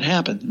 Tell us what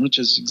happened, which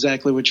is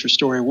exactly what your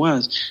story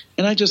was.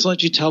 And I just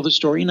let you tell the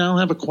story, and I'll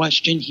have a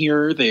question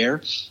here or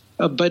there,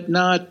 but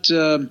not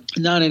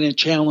in a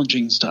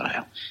challenging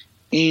style.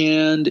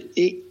 And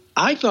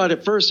I thought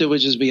at first it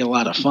would just be a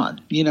lot of fun.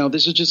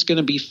 This is just going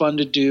to be fun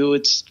to do.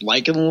 It's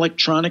like an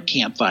electronic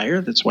campfire.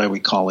 That's why we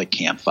call it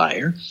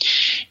Campfire.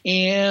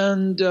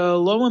 And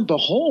lo and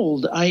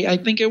behold, I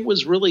think it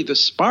was really the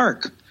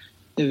spark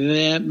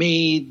that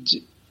made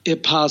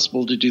it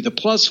possible to do the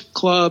Plus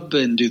Club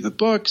and do the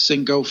books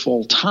and go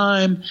full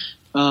time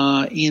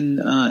in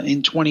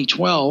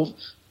 2012.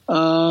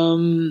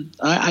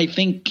 I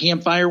think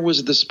Campfire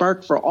was the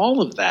spark for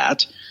all of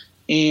that.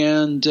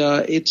 And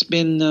it's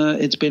been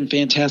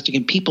fantastic,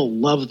 and people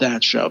love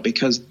that show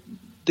because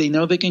they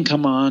know they can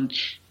come on.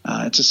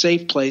 It's a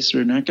safe place.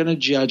 We're not going to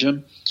judge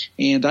them.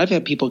 And I've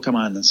had people come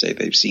on and say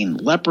they've seen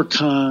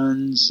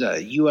leprechauns,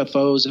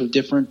 UFOs of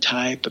different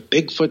type, a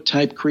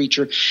Bigfoot-type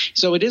creature.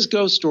 So it is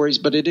ghost stories,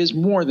 but it is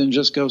more than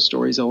just ghost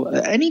stories.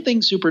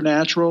 Anything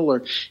supernatural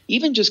or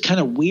even just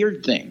kind of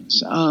weird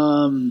things,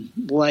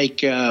 like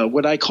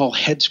what I call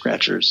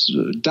head-scratchers,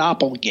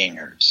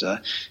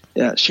 doppelgangers,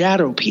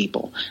 shadow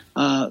people.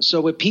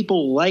 So if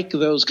people like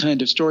those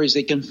kind of stories,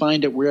 they can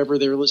find it wherever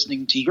they're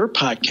listening to your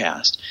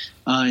podcast.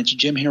 It's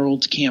Jim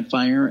Harold's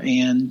Campfire,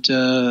 and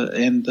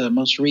the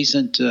most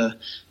recent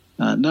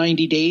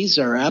 90 days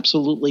are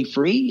absolutely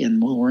free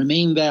and will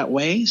remain that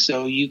way.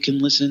 So you can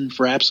listen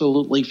for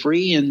absolutely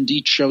free, and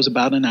each show's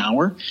about an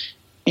hour.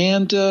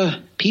 And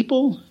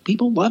people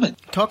love it.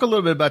 Talk a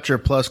little bit about your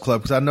Plus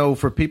Club, because I know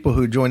for people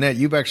who join that,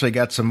 you've actually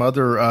got some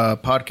other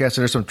podcasts.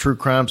 There's some true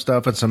crime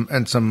stuff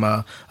and some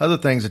other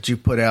things that you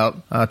put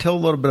out. Tell a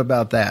little bit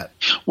about that.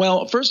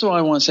 Well, first of all,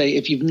 I want to say,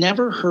 if you've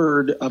never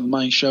heard of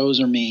my shows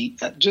or me,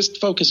 just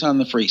focus on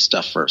the free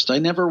stuff first. I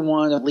never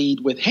want to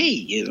lead with, hey,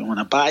 you want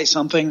to buy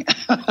something?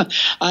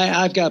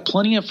 I've got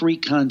plenty of free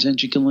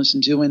content you can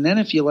listen to. And then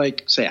if you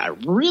say, I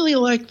really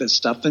like this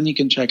stuff, then you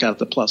can check out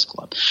the Plus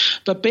Club.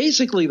 But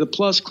basically, the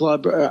Plus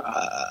Club,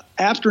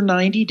 after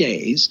 90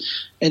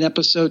 days, an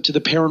episode to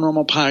the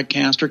Paranormal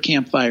Podcast or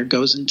Campfire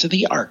goes into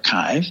the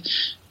archive.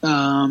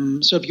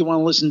 So if you want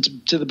to listen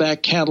to the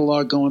back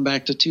catalog going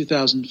back to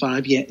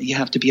 2005, you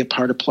have to be a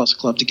part of Plus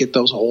Club to get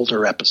those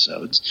older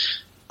episodes.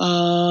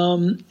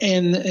 But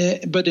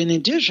in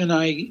addition,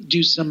 I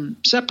do some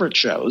separate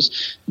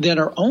shows that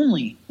are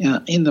only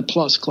in the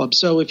Plus Club.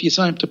 So if you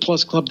sign up to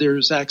Plus Club,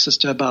 there's access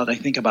to about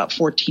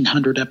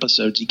 1,400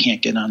 episodes you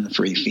can't get on the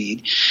free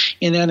feed.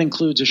 And that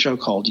includes a show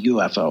called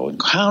UFO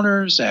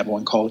Encounters. I have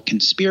one called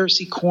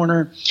Conspiracy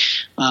Corner.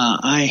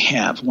 I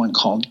have one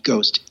called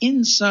Ghost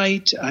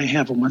Insight. I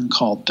have one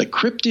called The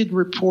Cryptid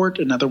Report,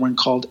 another one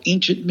called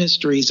Ancient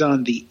Mysteries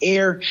on the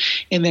Air,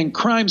 and then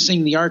Crime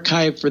Scene, the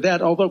archive for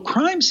that, although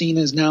Crime Scene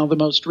is now the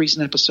most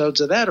recent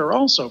episodes of that are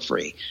also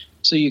free.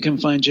 So you can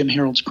find Jim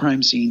Harold's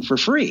Crime Scene for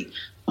free,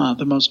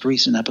 the most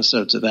recent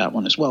episodes of that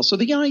one as well. So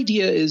the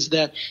idea is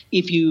that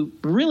if you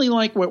really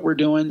like what we're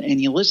doing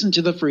and you listen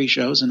to the free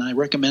shows, and I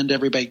recommend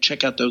everybody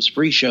check out those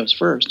free shows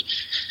first,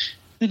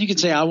 then you can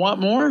say, I want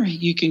more.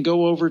 You can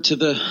go over to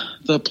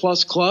the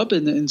Plus Club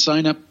and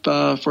sign up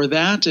for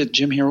that at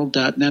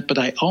jimharold.net. But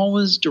I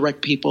always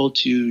direct people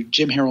to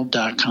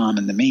jimharold.com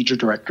and the major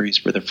directories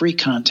for the free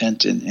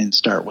content and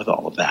start with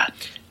all of that.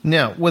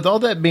 Now, with all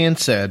that being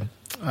said,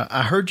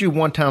 I heard you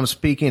one time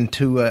speaking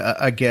to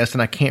a guest,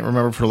 and I can't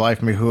remember for the life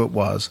of me who it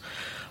was.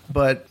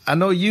 But I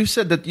know you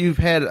said that you've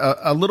had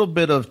a little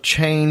bit of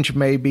change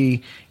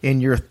maybe in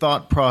your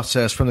thought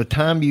process from the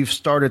time you've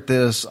started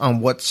this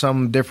on what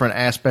some different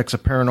aspects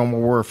of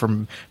paranormal were,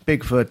 from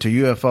Bigfoot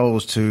to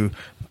UFOs to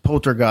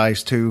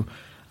poltergeist to,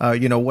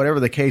 whatever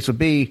the case would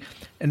be.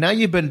 And now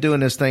you've been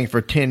doing this thing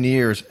for 10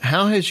 years.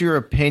 How has your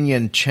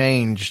opinion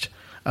changed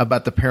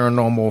about the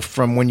paranormal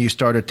from when you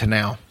started to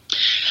now?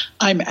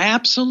 I'm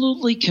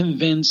absolutely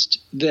convinced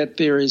that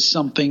there is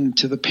something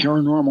to the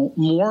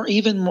paranormal,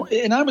 even more,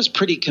 and I was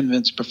pretty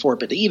convinced before,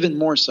 but even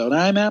more so. And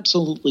I'm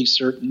absolutely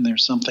certain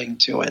there's something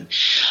to it.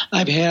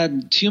 I've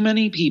had too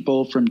many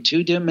people from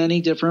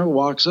many different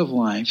walks of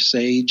life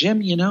say, Jim,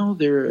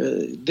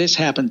 this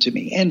happened to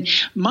me. And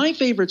my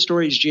favorite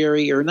stories,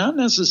 Jerry, are not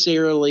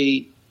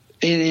necessarily –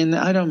 and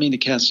I don't mean to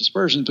cast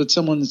aspersions, but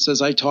someone that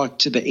says, I talk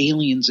to the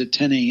aliens at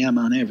 10 a.m.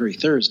 on every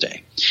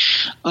Thursday.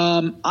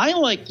 I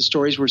like the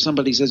stories where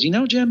somebody says,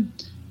 Jim,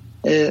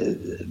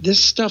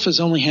 this stuff has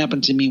only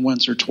happened to me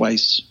once or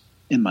twice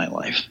in my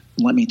life.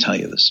 Let me tell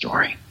you the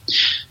story.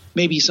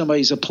 Maybe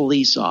somebody's a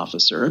police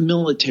officer, a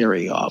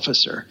military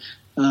officer,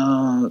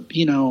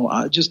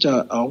 just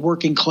a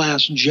working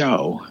class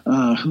Joe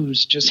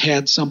who's just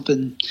had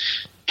something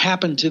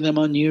happened to them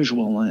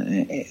unusual.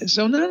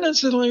 So not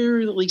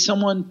necessarily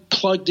someone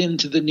plugged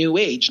into the New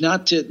Age,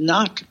 not to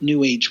knock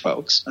New Age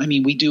folks. I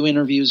mean, we do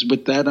interviews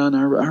with that on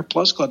our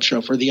Plus Club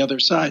show for the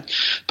Other Side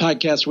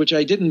podcast, which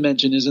I didn't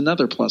mention is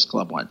another Plus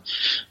Club one.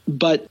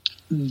 But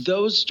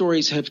those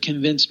stories have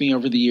convinced me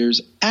over the years,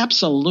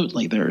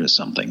 absolutely there is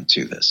something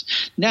to this.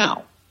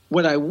 Now,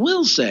 what I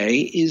will say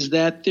is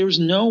that there's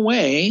no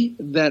way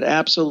that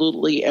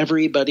absolutely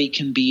everybody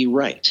can be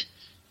right.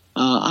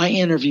 I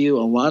interview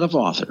a lot of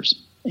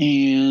authors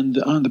and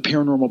on the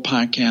Paranormal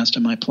Podcast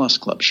and my Plus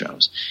Club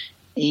shows.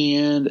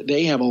 And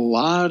they have a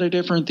lot of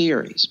different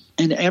theories,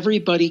 and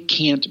everybody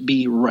can't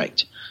be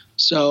right.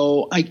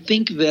 So I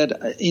think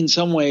that in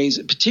some ways,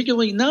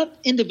 particularly not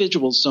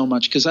individuals so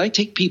much, because I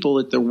take people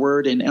at their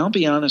word, and I'll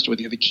be honest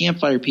with you, the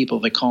Campfire people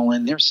that call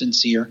in, they're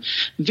sincere.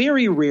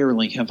 Very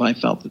rarely have I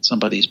felt that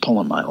somebody's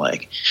pulling my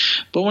leg.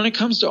 But when it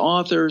comes to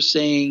authors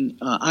saying,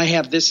 I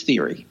have this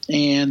theory,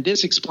 and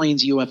this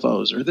explains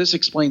UFOs, or this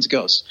explains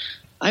ghosts,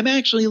 I'm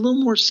actually a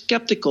little more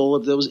skeptical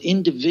of those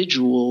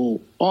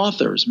individual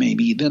authors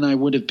maybe than I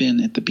would have been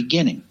at the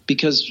beginning.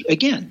 Because,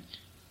 again,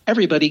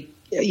 everybody,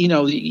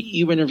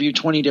 you interview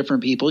 20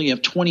 different people. You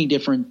have 20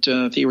 different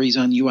theories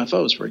on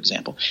UFOs, for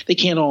example. They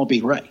can't all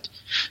be right.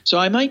 So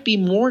I might be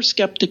more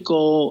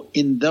skeptical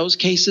in those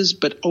cases,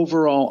 but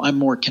overall I'm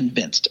more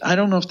convinced. I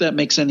don't know if that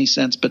makes any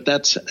sense, but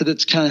that's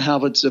kind of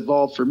how it's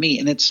evolved for me.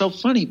 And it's so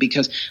funny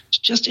because I was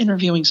just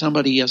interviewing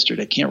somebody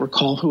yesterday. I can't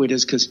recall who it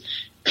is because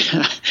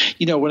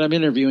when I'm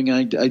interviewing,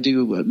 I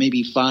do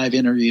maybe 5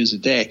 interviews a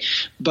day.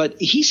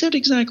 But he said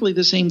exactly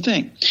the same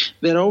thing,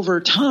 that over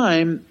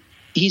time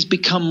he's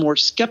become more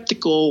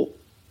skeptical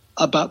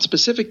about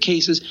specific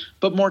cases,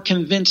 but more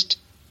convinced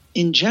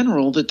in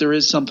general that there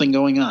is something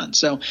going on.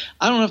 So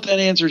I don't know if that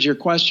answers your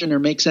question or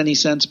makes any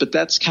sense, but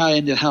that's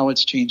kind of how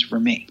it's changed for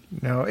me.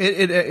 No,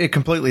 it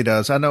completely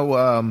does. I know,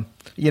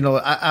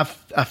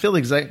 I feel the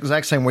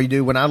exact same way you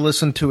do. When I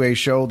listen to a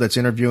show that's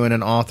interviewing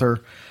an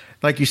author,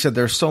 like you said,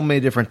 there's so many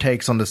different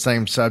takes on the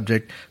same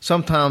subject.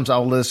 Sometimes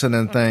I'll listen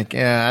and think,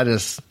 yeah, I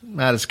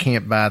just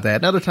can't buy that.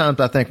 And other times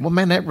I think, well,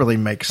 man, that really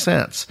makes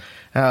sense.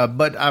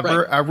 But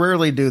I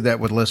rarely do that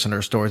with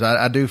listener stories.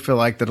 I do feel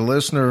like that a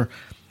listener,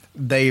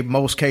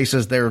 most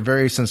cases, they're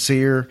very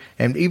sincere.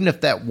 And even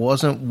if that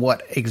wasn't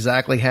what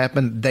exactly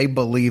happened, they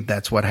believe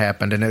that's what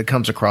happened. And it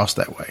comes across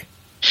that way.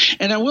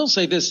 And I will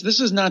say this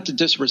is not to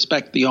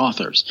disrespect the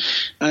authors.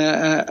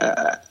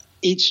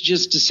 It's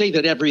just to say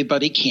that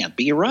everybody can't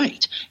be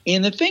right.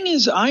 And the thing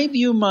is, I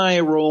view my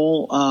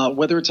role,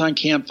 whether it's on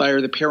Campfire,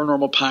 the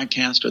Paranormal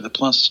Podcast, or the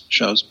Plus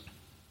shows,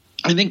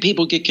 I think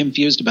people get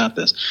confused about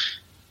this.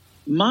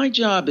 My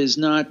job is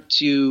not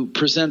to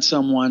present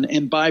someone,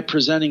 and by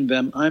presenting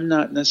them, I'm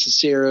not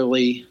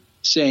necessarily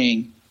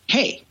saying,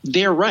 hey,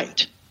 they're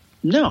right.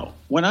 No.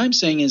 What I'm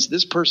saying is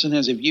this person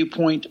has a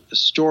viewpoint, a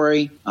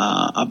story,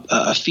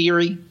 a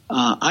theory.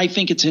 I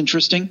think it's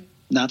interesting.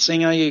 Not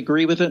saying I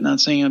agree with it, not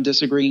saying I'm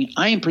disagreeing.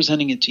 I am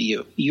presenting it to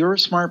you. You're a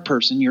smart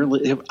person.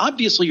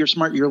 Obviously you're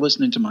smart. You're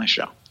listening to my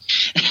show.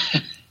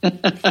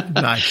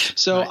 Nice.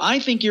 So nice. I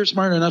think you're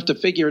smart enough to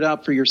figure it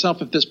out for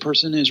yourself if this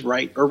person is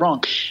right or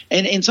wrong.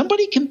 And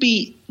somebody can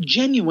be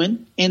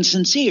genuine and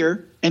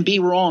sincere and be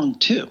wrong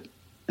too.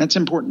 That's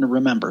important to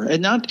remember.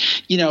 And not,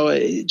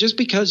 just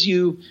because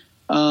you're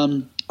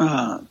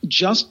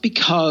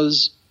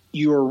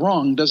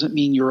wrong doesn't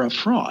mean you're a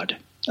fraud.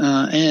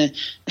 And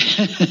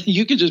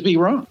you could just be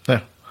wrong.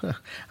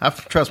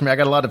 Trust me, I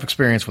got a lot of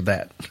experience with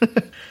that.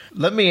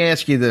 Let me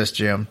ask you this,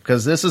 Jim,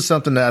 because this is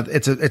something that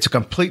it's a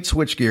complete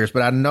switch gears.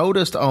 But I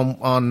noticed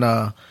on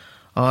a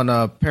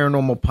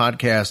Paranormal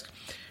Podcast,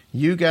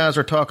 you guys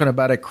are talking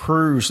about a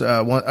cruise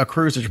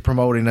that you're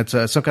promoting. It's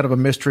some kind of a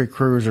mystery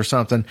cruise or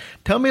something.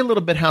 Tell me a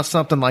little bit how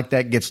something like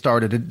that gets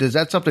started. Is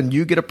that something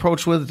you get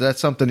approached with? Is that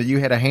something that you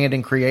had a hand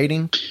in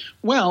creating?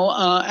 Well,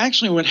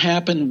 actually what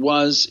happened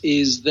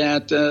is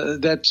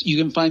that you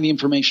can find the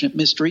information at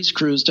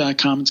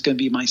mysteriescruise.com. It's going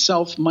to be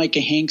myself,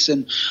 Micah Hanks,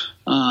 and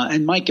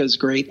Micah's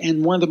great.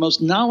 And one of the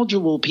most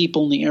knowledgeable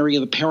people in the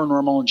area of the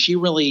paranormal, and she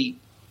really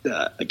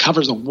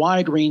covers a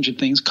wide range of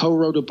things,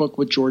 co-wrote a book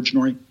with George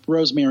Norrie,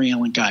 Rosemary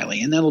Ellen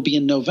Guiley, and that'll be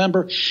in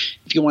November.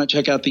 If you want to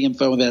check out the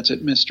info, that's at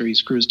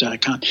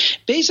mysteriescruise.com.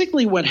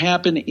 Basically what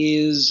happened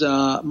is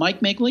Mike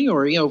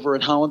Migliore over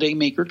at Holiday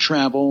Maker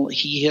Travel,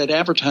 he had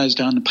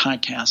advertised on the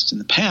podcast in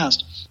the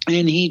past,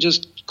 and he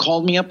just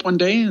called me up one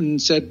day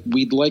and said,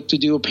 we'd like to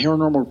do a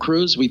paranormal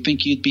cruise. We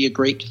think you'd be a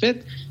great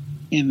fit.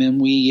 And then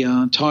we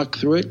talked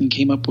through it and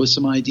came up with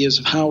some ideas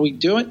of how we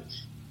do it.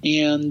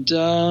 And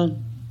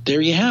there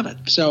you have it.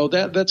 So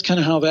that's kind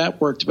of how that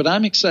worked. But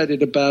I'm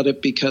excited about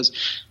it because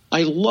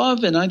I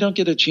love, and I don't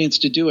get a chance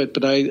to do it,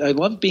 but I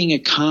love being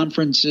at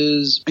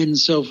conferences and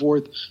so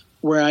forth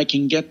where I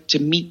can get to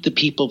meet the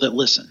people that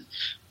listen.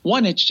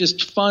 One, it's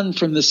just fun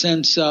from the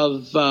sense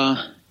of,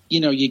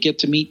 you get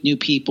to meet new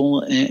people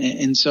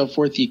and so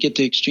forth. You get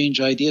to exchange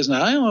ideas. And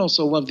I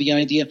also love the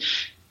idea.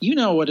 You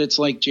know what it's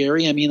like,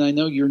 Jerry. I mean, I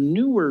know you're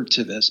newer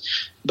to this,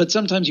 but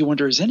sometimes you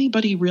wonder, is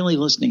anybody really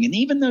listening? And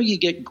even though you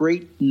get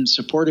great and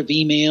supportive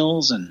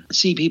emails and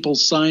see people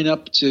sign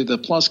up to the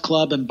Plus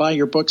Club and buy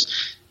your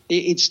books,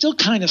 it's still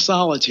kind of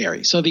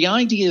solitary. So the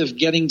idea of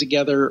getting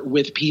together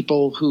with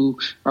people who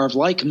are of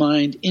like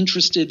mind,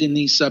 interested in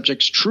these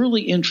subjects,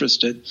 truly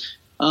interested,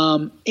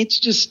 it's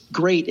just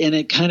great, and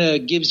it kind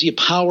of gives you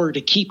power to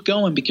keep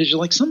going because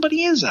you're like,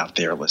 somebody is out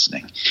there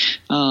listening.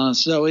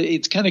 So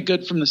it's kind of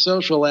good from the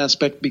social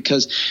aspect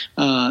because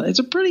it's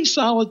a pretty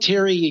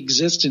solitary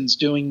existence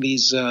doing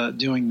these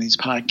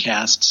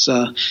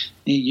podcasts.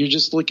 You're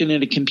just looking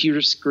at a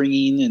computer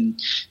screen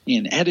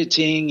and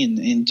editing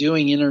and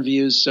doing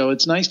interviews. So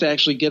it's nice to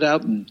actually get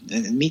out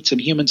and meet some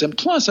humans. And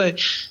plus,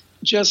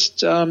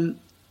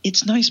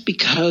 it's nice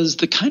because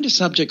the kind of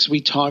subjects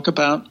we talk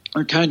about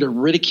are kind of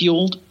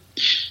ridiculed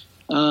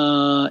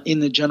in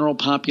the general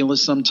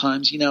populace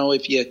sometimes.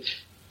 If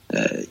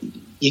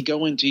you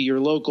go into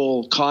your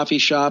local coffee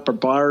shop or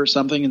bar or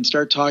something and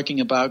start talking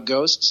about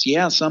ghosts,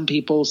 some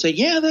people say,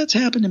 yeah, that's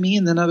happened to me.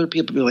 And then other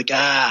people be like,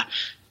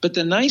 But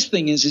the nice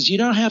thing is you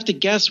don't have to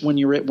guess when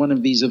you're at one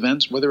of these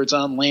events, whether it's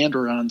on land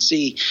or on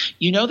sea.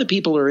 You know the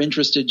people are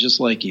interested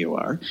just like you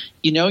are.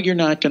 You know you're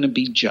not going to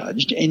be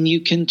judged, and you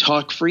can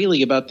talk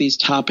freely about these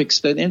topics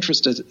that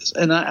interest us.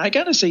 And I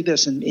got to say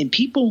this, and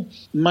people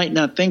might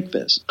not think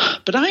this,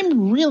 but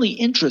I'm really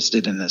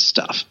interested in this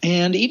stuff.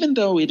 And even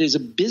though it is a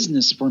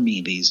business for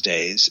me these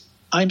days,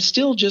 I'm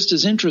still just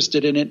as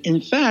interested in it.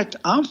 In fact,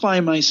 I'll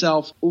find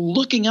myself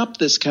looking up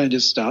this kind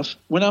of stuff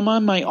when I'm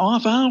on my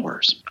off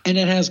hours. And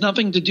it has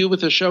nothing to do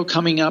with a show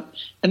coming up.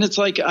 And it's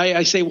like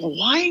I say, well,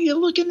 why are you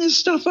looking this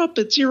stuff up?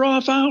 It's your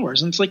off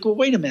hours. And it's like, well,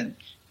 wait a minute.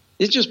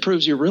 It just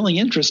proves you're really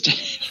interested.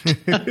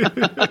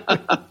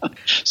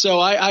 So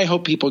I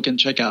hope people can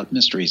check out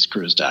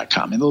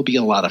mysteriescruise.com. It'll be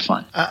a lot of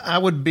fun. I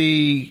would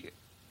be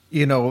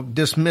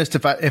dismissed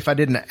if I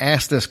didn't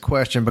ask this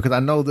question, because I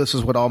know this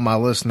is what all my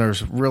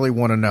listeners really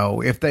want to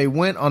know. If they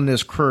went on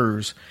this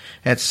cruise,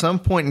 at some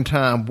point in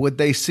time, would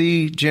they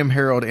see Jim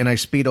Harold in a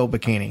Speedo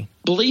bikini?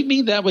 Believe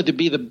me, that would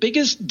be the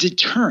biggest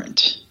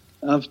deterrent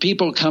of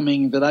people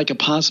coming that I could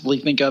possibly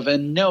think of,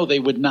 and no, they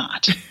would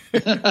not.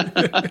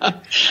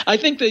 I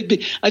think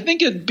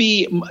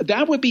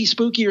that would be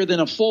spookier than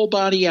a full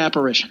body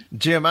apparition.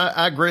 Jim,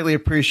 I greatly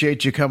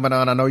appreciate you coming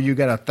on. I know you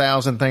got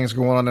 1,000 things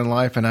going on in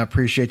life, and I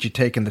appreciate you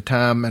taking the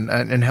time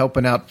and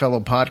helping out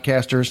fellow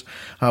podcasters.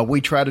 We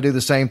try to do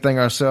the same thing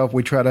ourselves.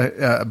 We try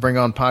to bring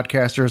on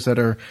podcasters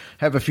that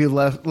have a few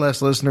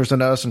less listeners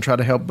than us and try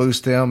to help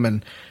boost them.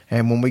 And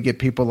when we get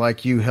people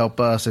like you help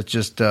us, it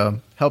just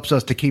helps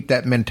us to keep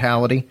that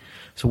mentality.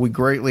 So we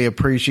greatly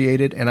appreciate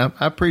it. And I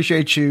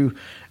appreciate you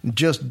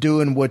just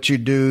doing what you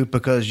do,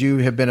 because you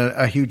have been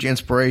a huge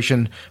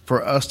inspiration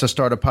for us to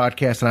start a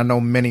podcast, and I know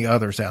many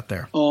others out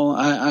there. Oh,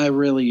 I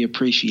really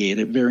appreciate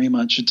it very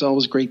much. It's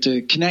always great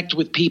to connect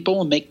with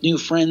people and make new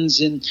friends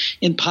in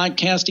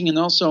podcasting and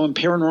also in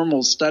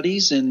paranormal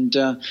studies. And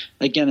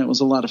again, it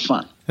was a lot of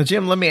fun. Now,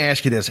 Jim, let me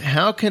ask you this.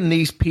 How can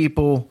these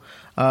people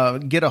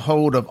get a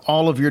hold of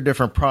all of your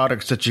different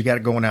products that you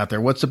got going out there?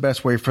 What's the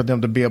best way for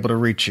them to be able to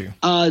reach you?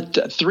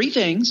 3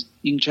 things.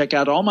 You can check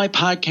out all my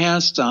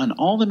podcasts on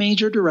all the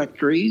major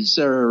directories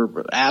or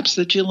apps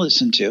that you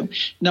listen to.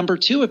 Number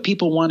 2, if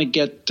people want to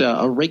get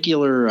a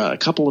regular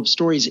couple of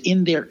stories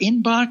in their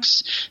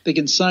inbox, they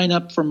can sign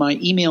up for my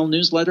email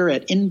newsletter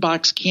at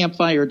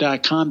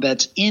inboxcampfire.com.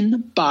 That's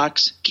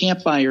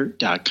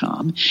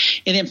inboxcampfire.com.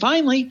 And then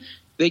finally,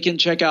 they can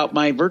check out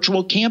my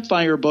virtual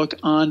campfire book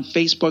on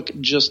Facebook.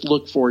 Just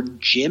look for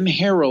Jim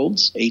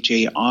Harold's,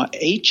 Harold,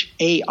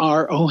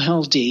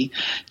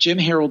 Jim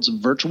Harold's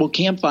Virtual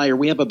Campfire.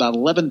 We have about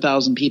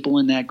 11,000 people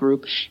in that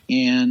group,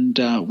 and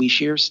we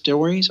share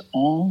stories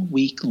all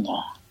week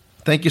long.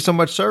 Thank you so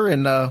much, sir,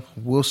 and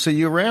we'll see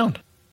you around.